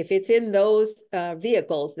 If it's in those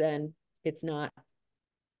vehicles, then it's not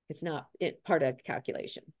part of the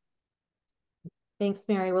calculation. Thanks,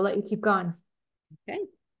 Mary. We'll let you keep going. Okay.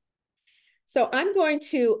 So I'm going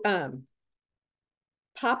to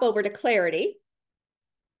pop over to Clarity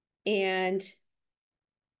and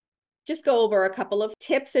just go over a couple of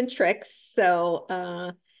tips and tricks.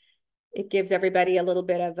 So it gives everybody a little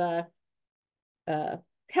bit of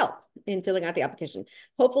help in filling out the application.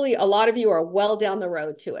 Hopefully a lot of you are well down the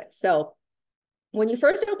road to it. So when you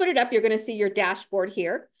first open it up, you're going to see your dashboard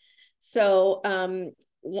here. So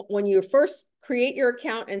when you first create your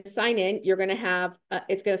account and sign in, you're going to have,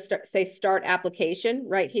 it's going to say start application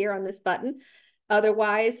right here on this button.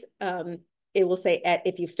 Otherwise, it will say,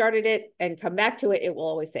 if you've started it and come back to it, it will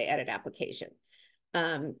always say edit application.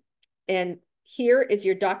 And here is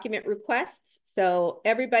your document requests. So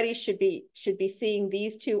everybody should be seeing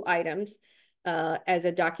these two items as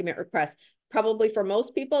a document request. Probably for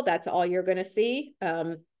most people, that's all you're going to see.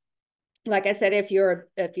 Like I said, if you're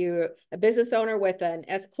a business owner with an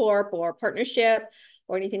S Corp or partnership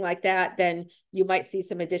or anything like that, then you might see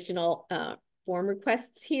some additional form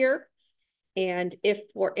requests here. And if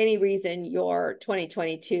for any reason your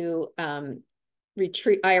 2022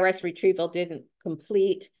 IRS retrieval didn't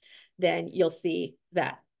complete, then you'll see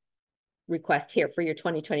that request here for your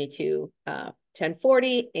 2022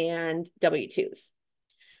 1040 and W-2s.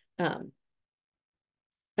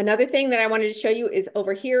 Another thing that I wanted to show you is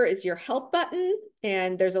over here is your help button,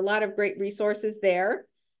 and there's a lot of great resources there.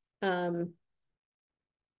 And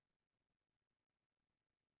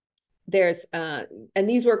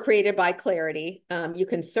these were created by Clarity. You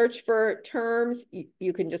can search for terms.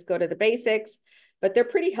 You can just go to the basics, but they're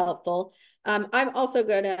pretty helpful. I've also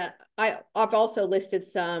listed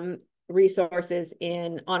some resources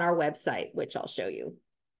on our website, which I'll show you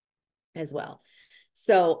as well.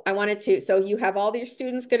 So I wanted to, so you have all your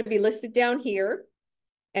students going to be listed down here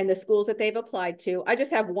and the schools that they've applied to. I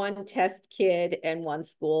just have one test kid and one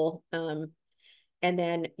school. And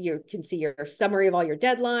then you can see your summary of all your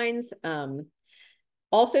deadlines.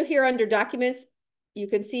 Also here under documents, you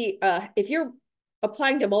can see if you're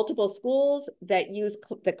applying to multiple schools that use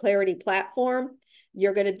the Clarity platform,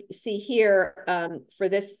 you're going to see here for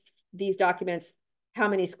these documents, how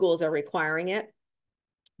many schools are requiring it.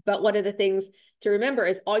 But one of the things to remember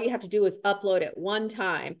is all you have to do is upload it one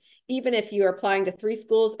time. Even if you're applying to 3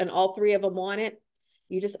 schools and all 3 of them want it,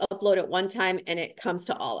 you just upload it one time and it comes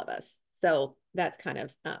to all of us. So that's kind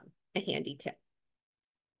of a handy tip.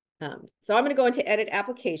 So I'm going to go into edit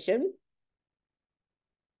application.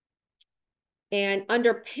 And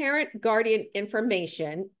under parent guardian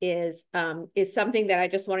information is something that I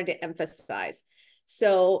just wanted to emphasize.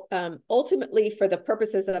 So ultimately, for the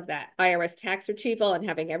purposes of that IRS tax retrieval and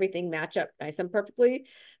having everything match up nice and perfectly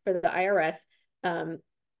for the IRS,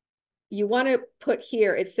 you want to put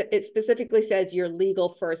here, it specifically says your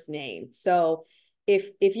legal first name. So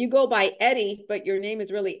if you go by Eddie, but your name is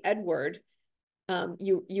really Edward,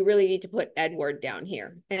 you really need to put Edward down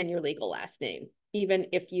here and your legal last name. Even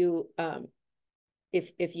if you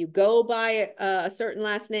if you go by a certain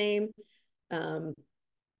last name,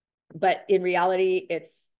 but in reality it's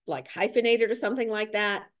like hyphenated or something like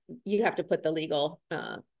that, you have to put the legal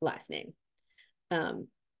last name. And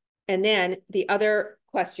then the other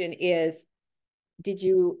question is, did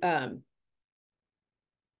you,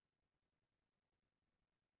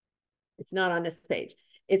 it's not on this page.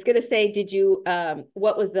 It's going to say, did you,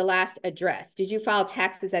 what was the last address? Did you file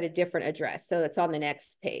taxes at a different address? So it's on the next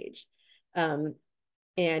page. And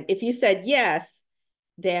if you said yes,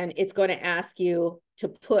 then it's going to ask you to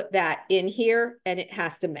put that in here, and it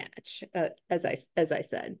has to match, as I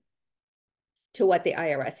said, to what the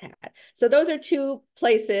IRS had. So those are 2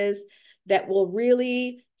 places that will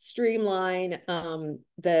really streamline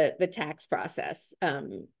the tax process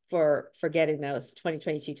for getting those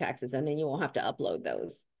 2022 taxes, and then you won't have to upload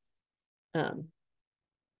those.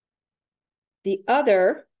 The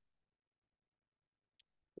other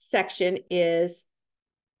section is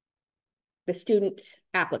the student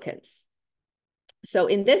applicants. So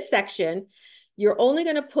in this section, you're only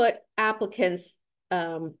going to put applicants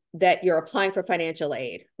that you're applying for financial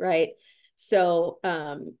aid, right? So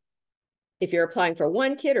if you're applying for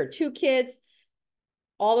 1 kid or 2 kids,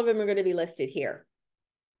 all of them are going to be listed here.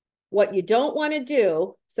 What you don't want to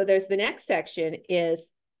do, so there's the next section, is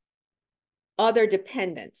other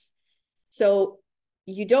dependents. So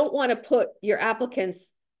you don't want to put your applicants,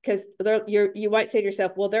 because you might say to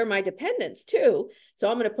yourself, well, they're my dependents too, so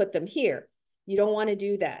I'm going to put them here. You don't want to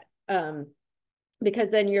do that because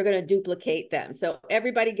then you're going to duplicate them. So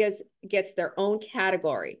everybody gets their own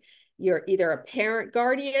category. You're either a parent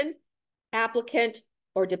guardian, applicant,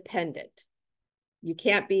 or dependent. You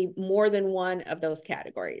can't be more than one of those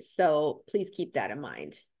categories. So please keep that in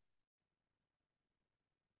mind.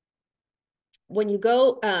 When you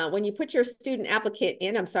go, when you put your student applicant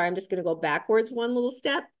in, I'm sorry, I'm just going to go backwards one little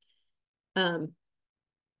step.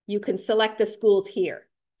 You can select the schools here.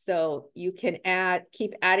 So you can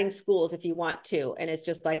keep adding schools if you want to. And it's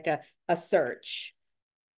just like a search.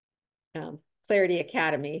 Clarity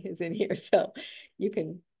Academy is in here. So you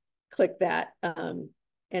can click that.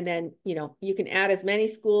 And then, you can add as many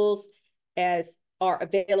schools as are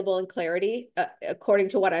available in Clarity, according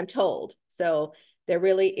to what I'm told. So there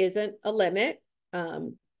really isn't a limit.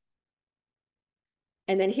 And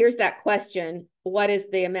then here's that question: what is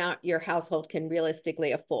the amount your household can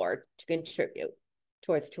realistically afford to contribute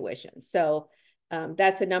towards tuition? So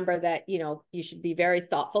that's a number that, you should be very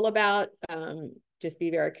thoughtful about. Just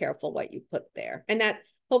be very careful what you put there. And that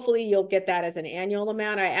hopefully you'll get that as an annual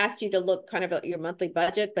amount. I asked you to look kind of at your monthly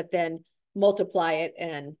budget, but then multiply it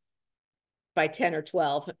by 10 or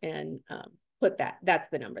 12 and put that. That's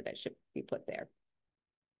the number that should be put there.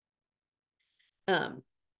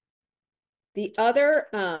 The other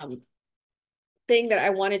thing that I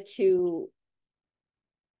wanted to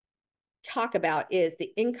talk about is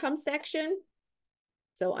the income section.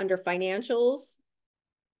 So under financials.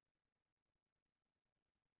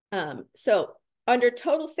 So under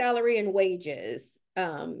total salary and wages,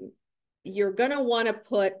 you're going to want to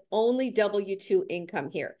put only W-2 income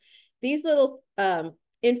here. These little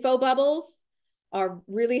info bubbles are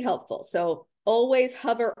really helpful. So always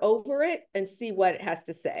hover over it and see what it has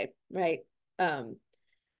to say, right?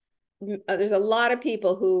 There's a lot of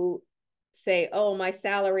people who say, oh, my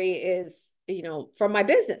salary is, from my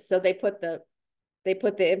business. So they put the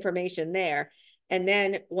information there. And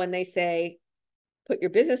then when they say, put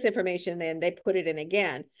your business information in, they put it in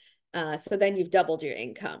again. So then you've doubled your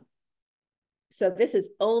income. So this is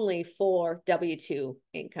only for W-2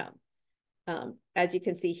 income. As you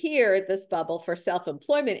can see here, this bubble for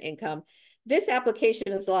self-employment income, this application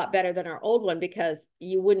is a lot better than our old one because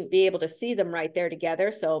you wouldn't be able to see them right there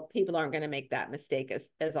together. So people aren't going to make that mistake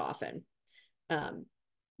as often.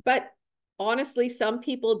 But honestly, some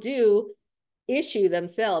people do issue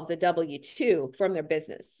themselves a W-2 from their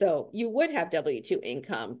business. So you would have W-2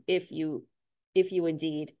 income if you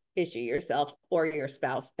indeed issue yourself or your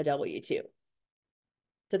spouse a W-2.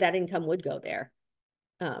 So that income would go there.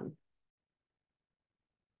 And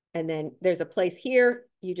then there's a place here,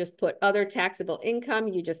 you just put other taxable income,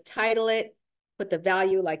 you just title it, put the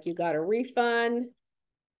value like you got a refund,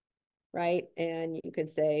 right? And you can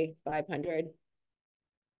say 500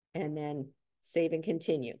 and then save and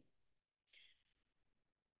continue.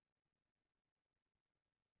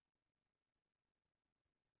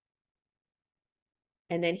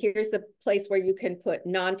 And then here's the place where you can put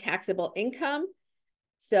non-taxable income.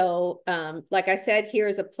 So like I said,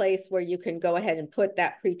 here's a place where you can go ahead and put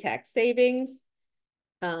that pre-tax savings.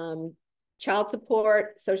 Child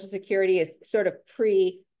support, Social Security is sort of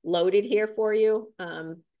pre-loaded here for you.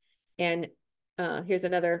 And here's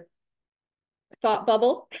another thought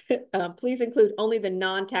bubble. Please include only the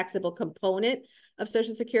non-taxable component of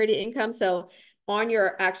Social Security income. So on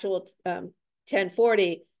your actual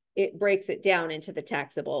 1040, it breaks it down into the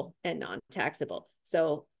taxable and non-taxable.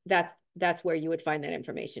 So that's where you would find that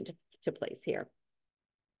information to place here.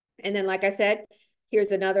 And then, like I said,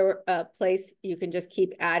 here's another place you can just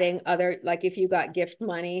keep adding other, like if you got gift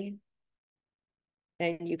money,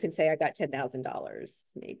 and you can say, I got $10,000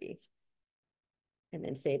 maybe, and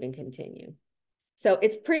then save and continue. So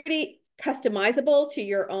it's pretty customizable to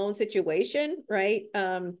your own situation, right?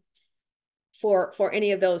 For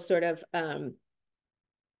any of those sort of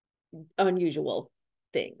unusual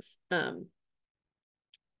things.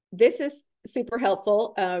 This is super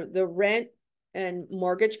helpful. The rent and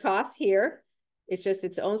mortgage costs here, it's just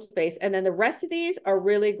its own space. And then the rest of these are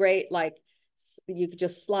really great. Like you could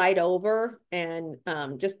just slide over and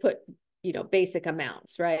just put, basic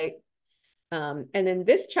amounts, right? And then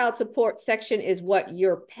this child support section is what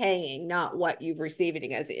you're paying, not what you've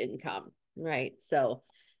receiving as income, right? So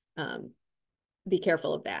be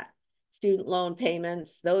careful of that. Student loan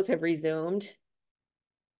payments, those have resumed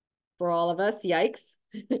for all of us, yikes.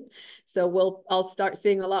 So I'll start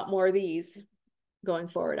seeing a lot more of these going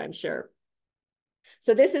forward, I'm sure.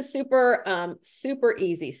 So this is super, super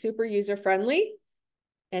easy, super user-friendly.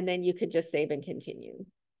 And then you could just save and continue.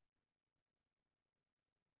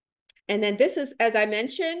 And then this is, as I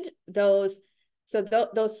mentioned, those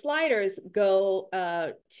sliders go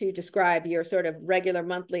to describe your sort of regular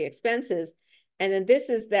monthly expenses. And then this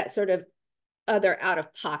is that sort of other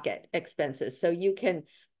out-of-pocket expenses. So you can,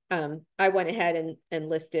 I went ahead and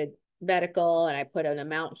listed medical, and I put an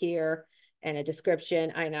amount here and a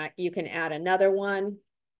description. You can add another one.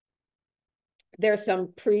 There's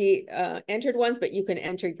some pre-entered ones, but you can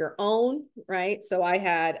enter your own, right? So I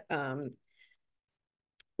had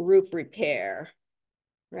roof repair,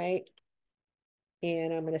 right?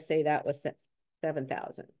 And I'm going to say that was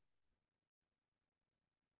 7,000.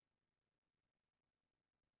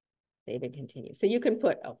 Save and continue. So you can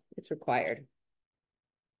put, oh, it's required.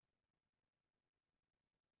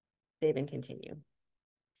 Save and continue.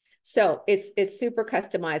 So it's super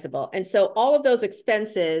customizable. And so all of those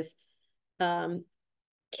expenses can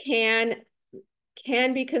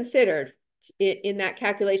be considered in that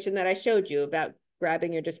calculation that I showed you about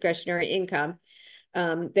grabbing your discretionary income.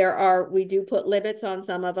 We do put limits on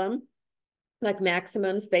some of them, like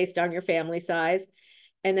maximums based on your family size,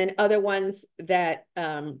 and then other ones that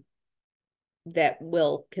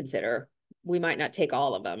we'll consider. We might not take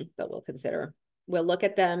all of them, but we'll consider. We'll look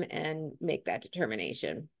at them and make that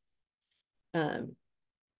determination.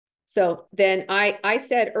 So then I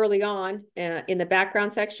said early on in the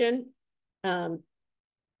background section, I'm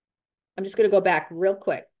just going to go back real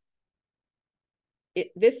quick.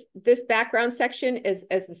 This background section is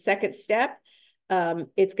as the second step.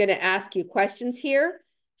 It's going to ask you questions here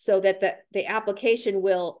so that the application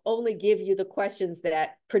will only give you the questions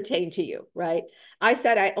that pertain to you, right? I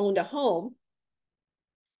said I owned a home,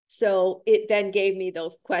 so it then gave me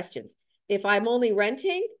those questions. If I'm only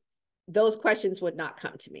renting, those questions would not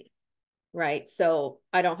come to me, right? So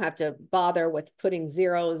I don't have to bother with putting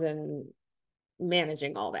zeros and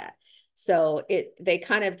managing all that. So they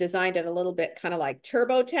kind of designed it a little bit kind of like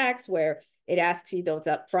TurboTax, where it asks you those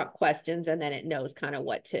upfront questions and then it knows kind of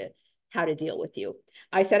how to deal with you.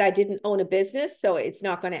 I said I didn't own a business, so it's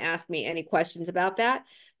not going to ask me any questions about that.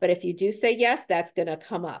 But if you do say yes, that's going to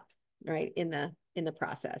come up, right, in the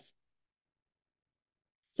process.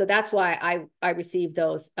 So that's why I received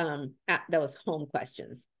those home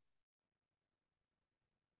questions.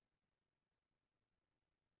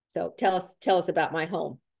 So tell us about my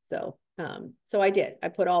home. So so I did. I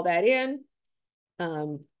put all that in.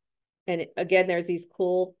 And again, there's these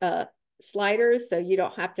cool sliders, so you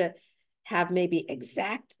don't have to have maybe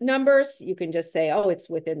exact numbers. You can just say, oh, it's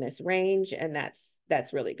within this range, and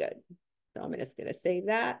that's really good. So I'm just going to save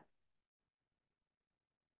that.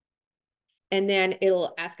 And then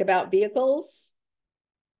it'll ask about vehicles.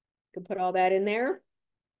 You can put all that in there.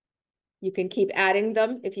 You can keep adding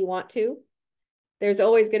them if you want to. There's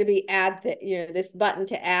always going to be this button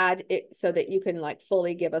to add it so that you can like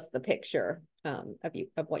fully give us the picture of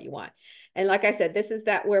what you want. And like I said, this is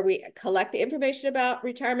where we collect the information about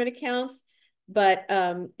retirement accounts. But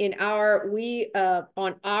on our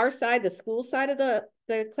side, the school side of the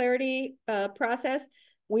Clarity process,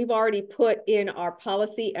 we've already put in our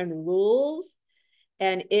policy and rules,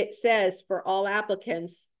 and it says for all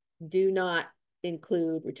applicants, do not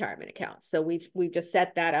include retirement accounts. So we've just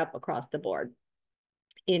set that up across the board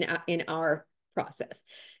in our process.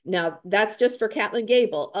 Now, that's just for Catlin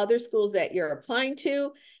Gabel. Other schools that you're applying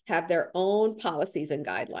to have their own policies and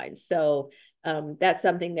guidelines. So that's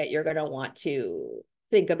something that you're going to want to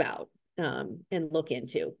think about and look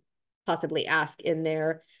into, possibly ask in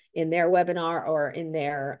their webinar or in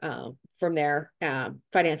their from their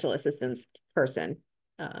financial assistance person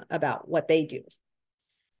about what they do.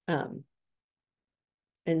 And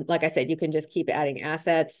like I said, you can just keep adding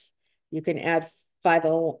assets. You can add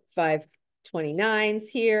 529s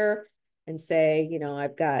here and say,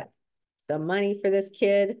 I've got some money for this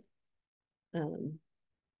kid.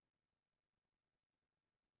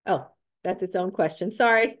 Oh, that's its own question.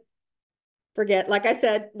 Sorry. Forget, like I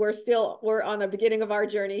said, we're on the beginning of our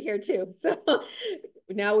journey here too. So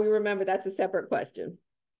now we remember that's a separate question.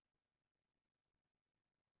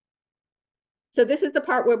 So this is the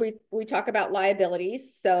part where we talk about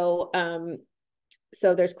liabilities. So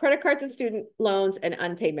so there's credit cards and student loans and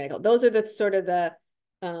unpaid medical. Those are the sort of the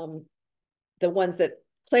ones that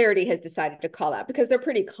Clarity has decided to call out because they're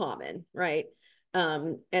pretty common, right?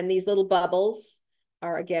 And these little bubbles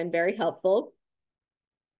are, again, very helpful.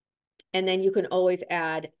 And then you can always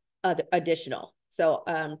add additional. So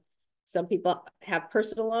some people have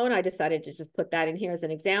personal loan. I decided to just put that in here as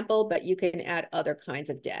an example, but you can add other kinds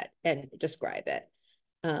of debt and describe it.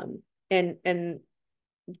 And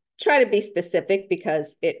try to be specific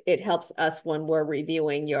because it helps us when we're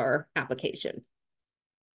reviewing your application.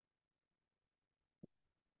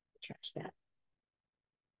 Trash that.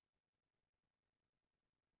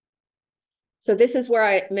 So this is where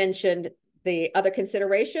I mentioned the other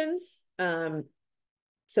considerations. So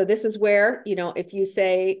this is where, if you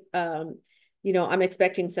say, I'm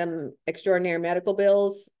expecting some extraordinary medical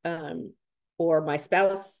bills, or my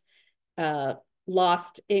spouse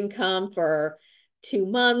lost income for 2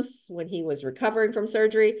 months when he was recovering from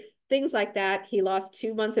surgery, things like that. He lost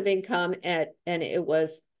 2 months of income and it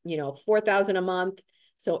was, $4,000 a month,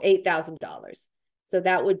 so $8,000. So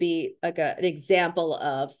that would be like an example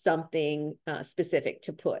of something specific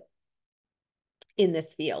to put in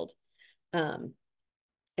this field.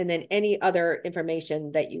 And then any other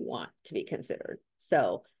information that you want to be considered.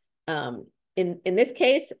 So in this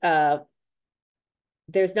case, there's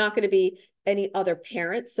not going to be any other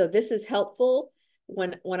parents. So this is helpful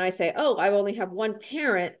when I say, oh, I only have one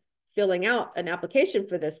parent filling out an application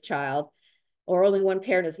for this child, or only one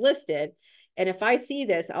parent is listed. And if I see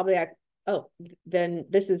this, I'll be like, oh, then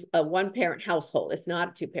this is a one-parent household. It's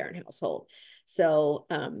not a 2-parent household. So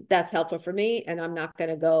that's helpful for me. And I'm not going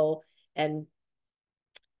to go and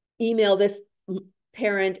email this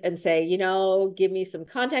parent and say, give me some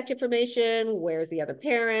contact information. Where's the other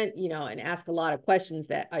parent? And ask a lot of questions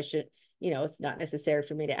that I should, it's not necessary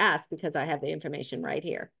for me to ask because I have the information right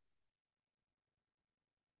here.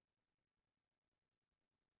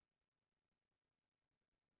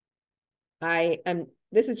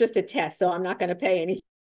 This is just a test, so I'm not going to pay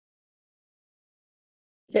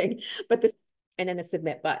anything, but and then the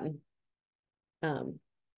submit button.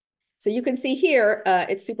 So you can see here,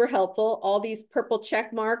 it's super helpful. All these purple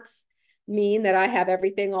check marks mean that I have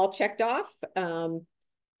everything all checked off,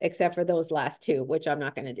 except for those last two, which I'm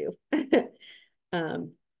not going to do. And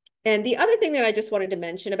the other thing that I just wanted to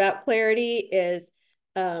mention about Clarity is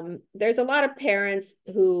there's a lot of parents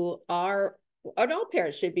who are, or all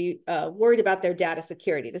parents should be worried about their data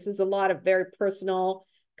security. This is a lot of very personal,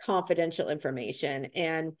 confidential information.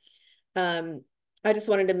 And I just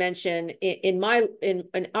wanted to mention in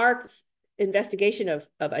our investigation of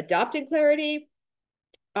adopting Clarity,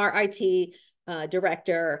 our IT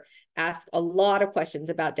director asked a lot of questions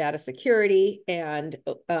about data security, and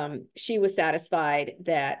she was satisfied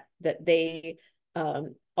that they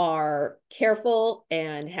are careful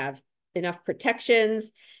and have enough protections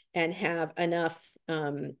and have enough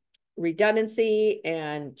redundancy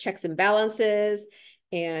and checks and balances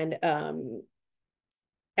and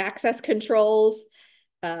access controls.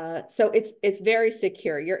 So it's very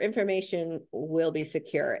secure. Your information will be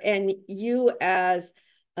secure. And you as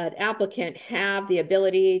an applicant have the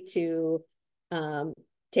ability to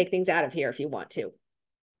take things out of here if you want to.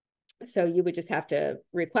 So you would just have to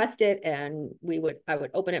request it, and I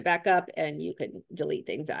would open it back up and you can delete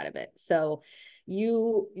things out of it. So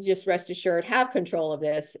you just rest assured, have control of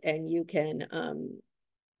this, and you can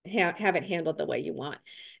have it handled the way you want.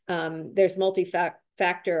 There's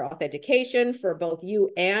multi-factor authentication for both you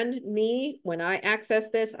and me. When I access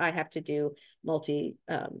this, I have to do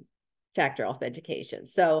multi-factor authentication.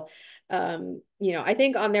 So, I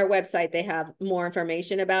think on their website, they have more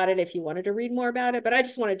information about it if you wanted to read more about it, but I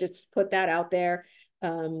just wanted to just put that out there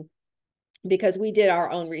because we did our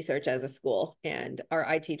own research as a school, and our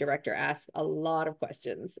IT director asked a lot of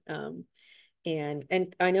questions.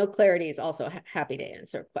 And I know Clarity is also happy to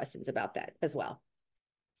answer questions about that as well.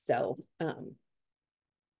 So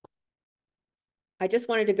I just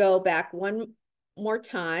wanted to go back one more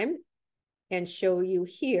time and show you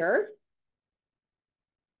here.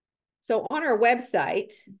 So on our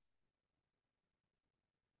website,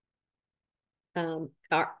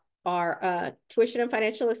 our tuition and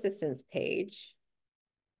financial assistance page.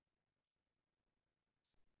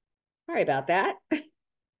 Sorry about that.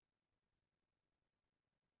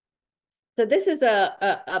 So this is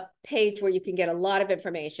a page where you can get a lot of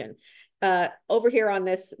information. Over here on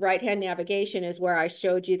this right-hand navigation is where I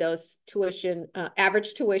showed you those tuition,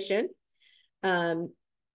 average tuition.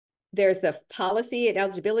 There's the policy and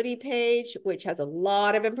eligibility page, which has a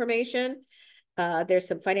lot of information. There's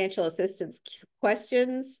some financial assistance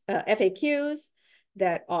questions, FAQs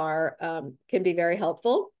that can be very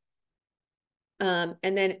helpful. And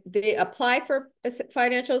then the apply for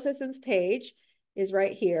financial assistance page is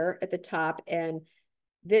right here at the top. And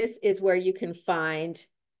this is where you can find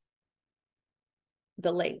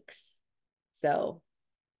the links. So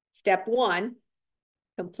step 1,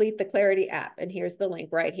 complete the Clarity app. And here's the link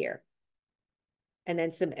right here. And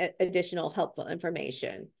then some additional helpful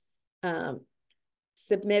information.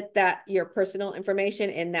 Submit your personal information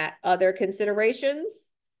in that other considerations.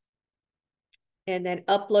 And then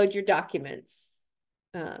upload your documents.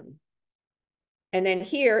 And then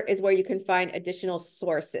here is where you can find additional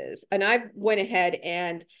sources. And I went ahead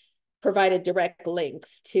and provided direct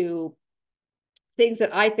links to things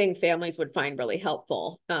that I think families would find really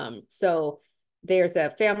helpful. So there's a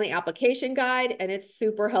family application guide, and it's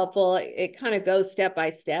super helpful. It kind of goes step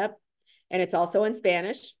by step, and it's also in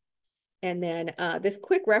Spanish. And then this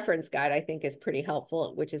quick reference guide, I think, is pretty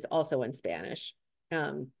helpful, which is also in Spanish.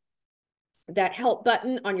 That help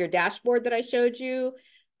button on your dashboard that I showed you,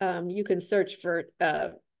 you can search for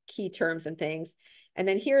key terms and things. And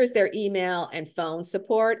then here is their email and phone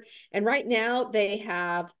support. And right now they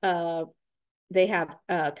have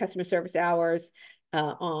customer service hours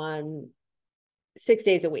on 6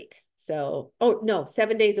 days a week. So, oh no,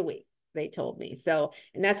 7 days a week, they told me. So,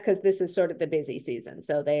 and that's because this is sort of the busy season.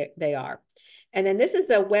 So they are. And then this is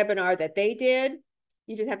the webinar that they did.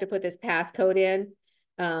 You just have to put this passcode in.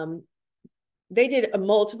 They did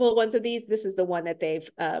multiple ones of these. This is the one that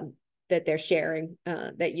they're sharing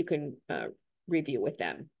that you can review with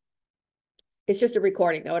them. It's just a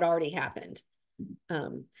recording, though. It already happened.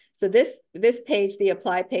 So this page, the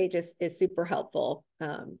apply page, is super helpful.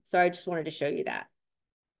 So I just wanted to show you that.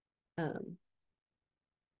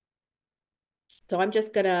 So I'm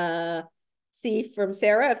just gonna see from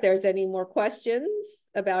Sarah if there's any more questions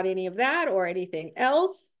about any of that or anything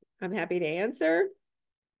else. I'm happy to answer.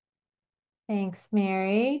 Thanks,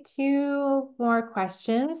 Mary. 2 more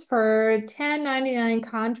questions. For 1099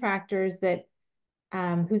 contractors that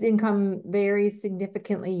whose income varies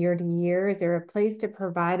significantly year to year, is there a place to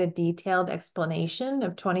provide a detailed explanation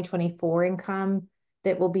of 2024 income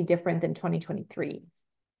that will be different than 2023?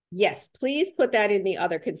 Yes, please put that in the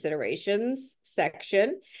other considerations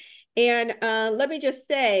section. And let me just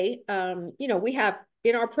say, we have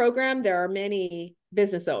in our program, there are many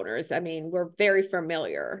business owners. I mean, we're very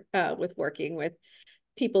familiar with working with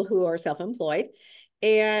people who are self-employed.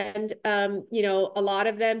 And, a lot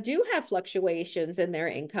of them do have fluctuations in their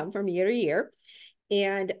income from year to year.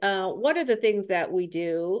 And one of the things that we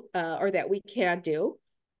do or that we can do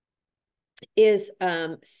is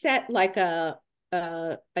set like a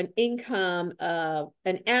an income,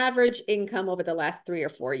 an average income over the last 3 or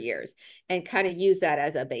 4 years, and kind of use that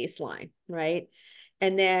as a baseline, right?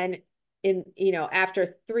 And then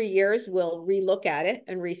after 3 years, we'll relook at it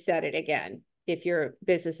and reset it again if your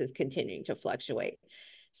business is continuing to fluctuate.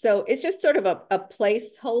 So it's just sort of a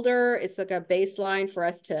placeholder. It's like a baseline for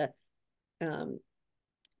us to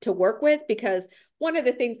work with, because one of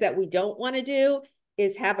the things that we don't want to do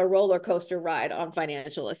is have a roller coaster ride on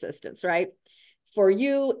financial assistance, right? For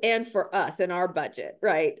you and for us and our budget,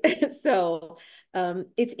 right? So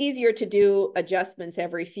it's easier to do adjustments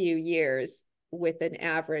every few years with an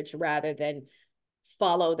average rather than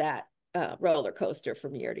follow that roller coaster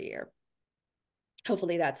from year to year.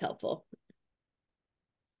 Hopefully that's helpful.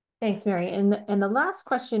 Thanks, Mary. And the last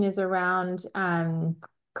question is around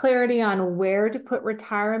clarity on where to put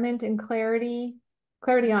retirement and clarity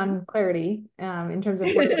on clarity in terms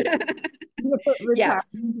of where to put Yeah.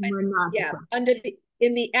 retirement and where not to Yeah. put.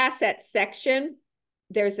 In the asset section,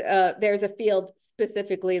 there's a field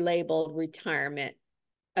specifically labeled retirement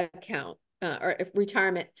account or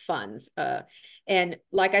retirement funds. And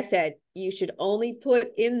like I said, you should only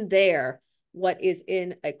put in there what is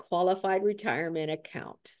in a qualified retirement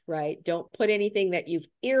account, right? Don't put anything that you've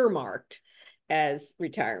earmarked as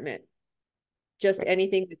retirement. Just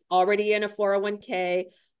anything that's already in a 401k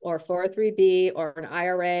or 403b or an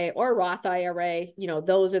IRA or a Roth IRA,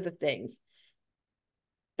 those are the things.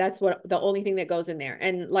 That's what the only thing that goes in there.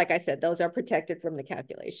 And like I said, those are protected from the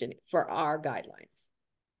calculation for our guidelines.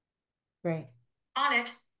 Great. On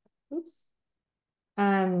it. Oops.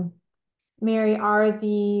 Mary, are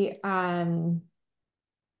the oh,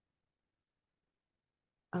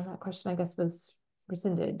 that question I guess was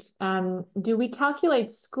rescinded. Do we calculate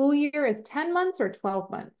school year as 10 months or 12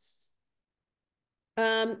 months?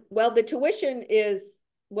 Well, the tuition is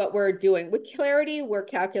what we're doing. With Clarity, we're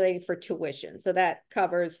calculating for tuition. So that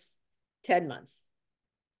covers 10 months,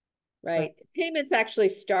 right? Payments actually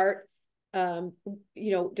start,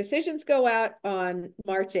 decisions go out on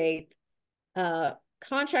March 8th.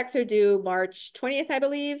 Contracts are due March 20th, I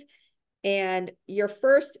believe. And your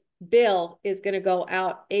first bill is going to go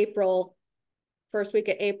out first week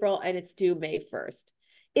of April, and it's due May 1st.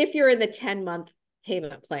 If you're in the 10-month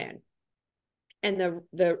payment plan. And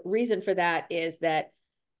the reason for that is that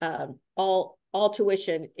all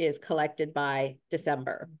tuition is collected by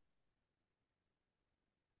December.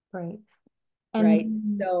 Right. Right.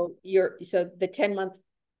 So the 10-month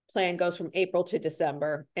plan goes from April to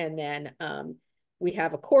December, and then we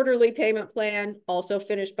have a quarterly payment plan also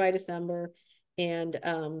finished by December, and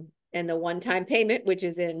the one-time payment, which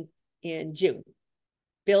is in June,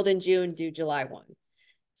 billed in June, due July 1.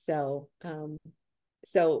 So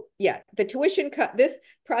yeah, the tuition this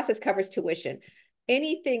process covers tuition.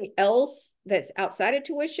 Anything else that's outside of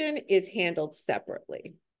tuition is handled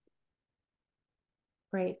separately.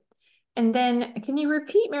 Great. And then can you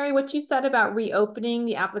repeat, Mary, what you said about reopening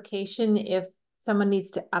the application if someone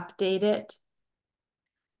needs to update it?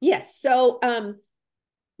 Yes. So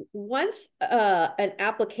once an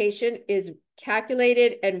application is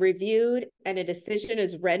calculated and reviewed and a decision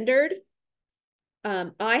is rendered,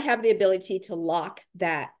 I have the ability to lock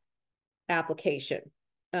that application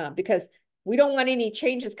because we don't want any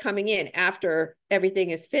changes coming in after everything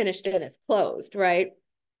is finished and it's closed, right?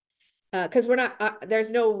 Because we're not, there's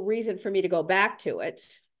no reason for me to go back to it.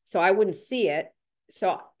 So I wouldn't see it.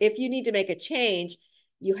 So if you need to make a change,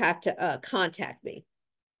 you have to contact me.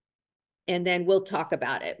 And then we'll talk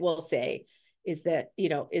about it. We'll say, is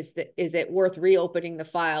it worth reopening the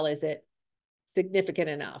file? Is it significant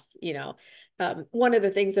enough? One of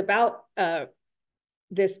the things about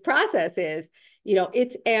this process is,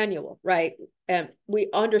 it's annual, right? And we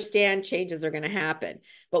understand changes are going to happen,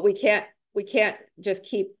 but we can't just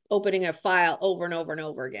keep opening a file over and over and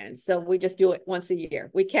over again. So we just do it once a year.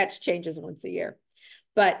 We catch changes once a year.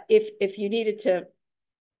 But if you needed to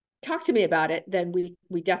talk to me about it, then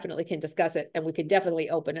we definitely can discuss it, and we can definitely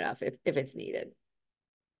open it up if it's needed.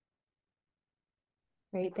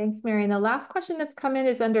 Great, thanks, Mary. And the last question that's come in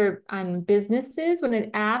is on businesses. When it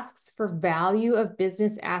asks for value of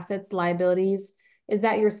business assets, liabilities, is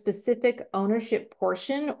that your specific ownership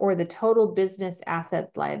portion or the total business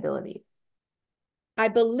assets liabilities? I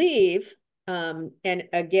believe, and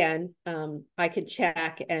again, I could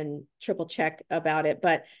check and triple check about it,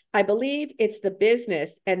 but I believe it's the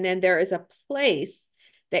business, and then there is a place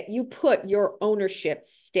that you put your ownership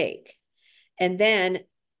stake, and then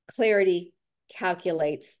Clarity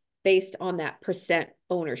calculates based on that percent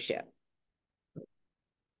ownership.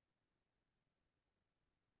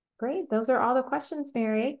 Great, those are all the questions,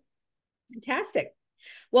 Mary. Fantastic.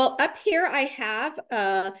 Well, up here I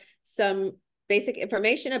have some basic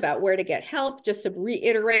information about where to get help, just some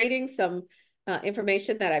reiterating some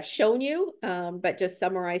information that I've shown you, but just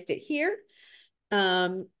summarized it here.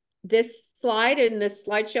 This slide and this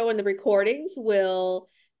slideshow and the recordings will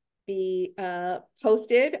be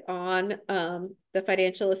posted on the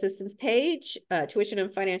financial assistance page, tuition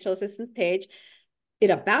and financial assistance page,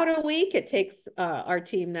 in about a week. It takes our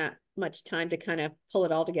team that much time to kind of pull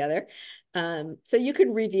it all together. So you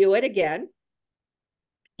can review it again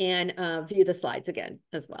and view the slides again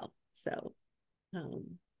as well. So,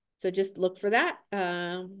 so just look for that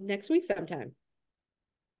next week sometime.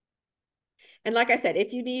 And like I said,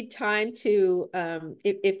 if you need time to,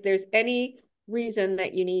 if there's any reason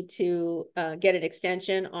that you need to get an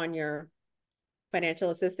extension on your financial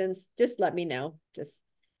assistance, just let me know. Just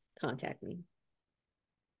contact me.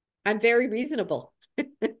 I'm very reasonable.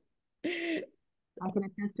 I can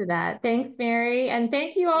attest to that. Thanks, Mary. And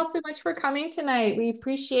thank you all so much for coming tonight. We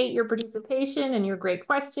appreciate your participation and your great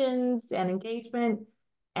questions and engagement.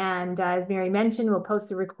 And as Mary mentioned, we'll post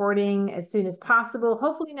the recording as soon as possible,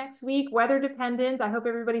 hopefully next week, weather dependent. I hope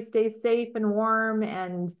everybody stays safe and warm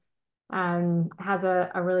and has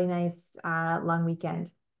a really nice long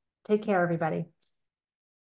weekend. Take care, everybody.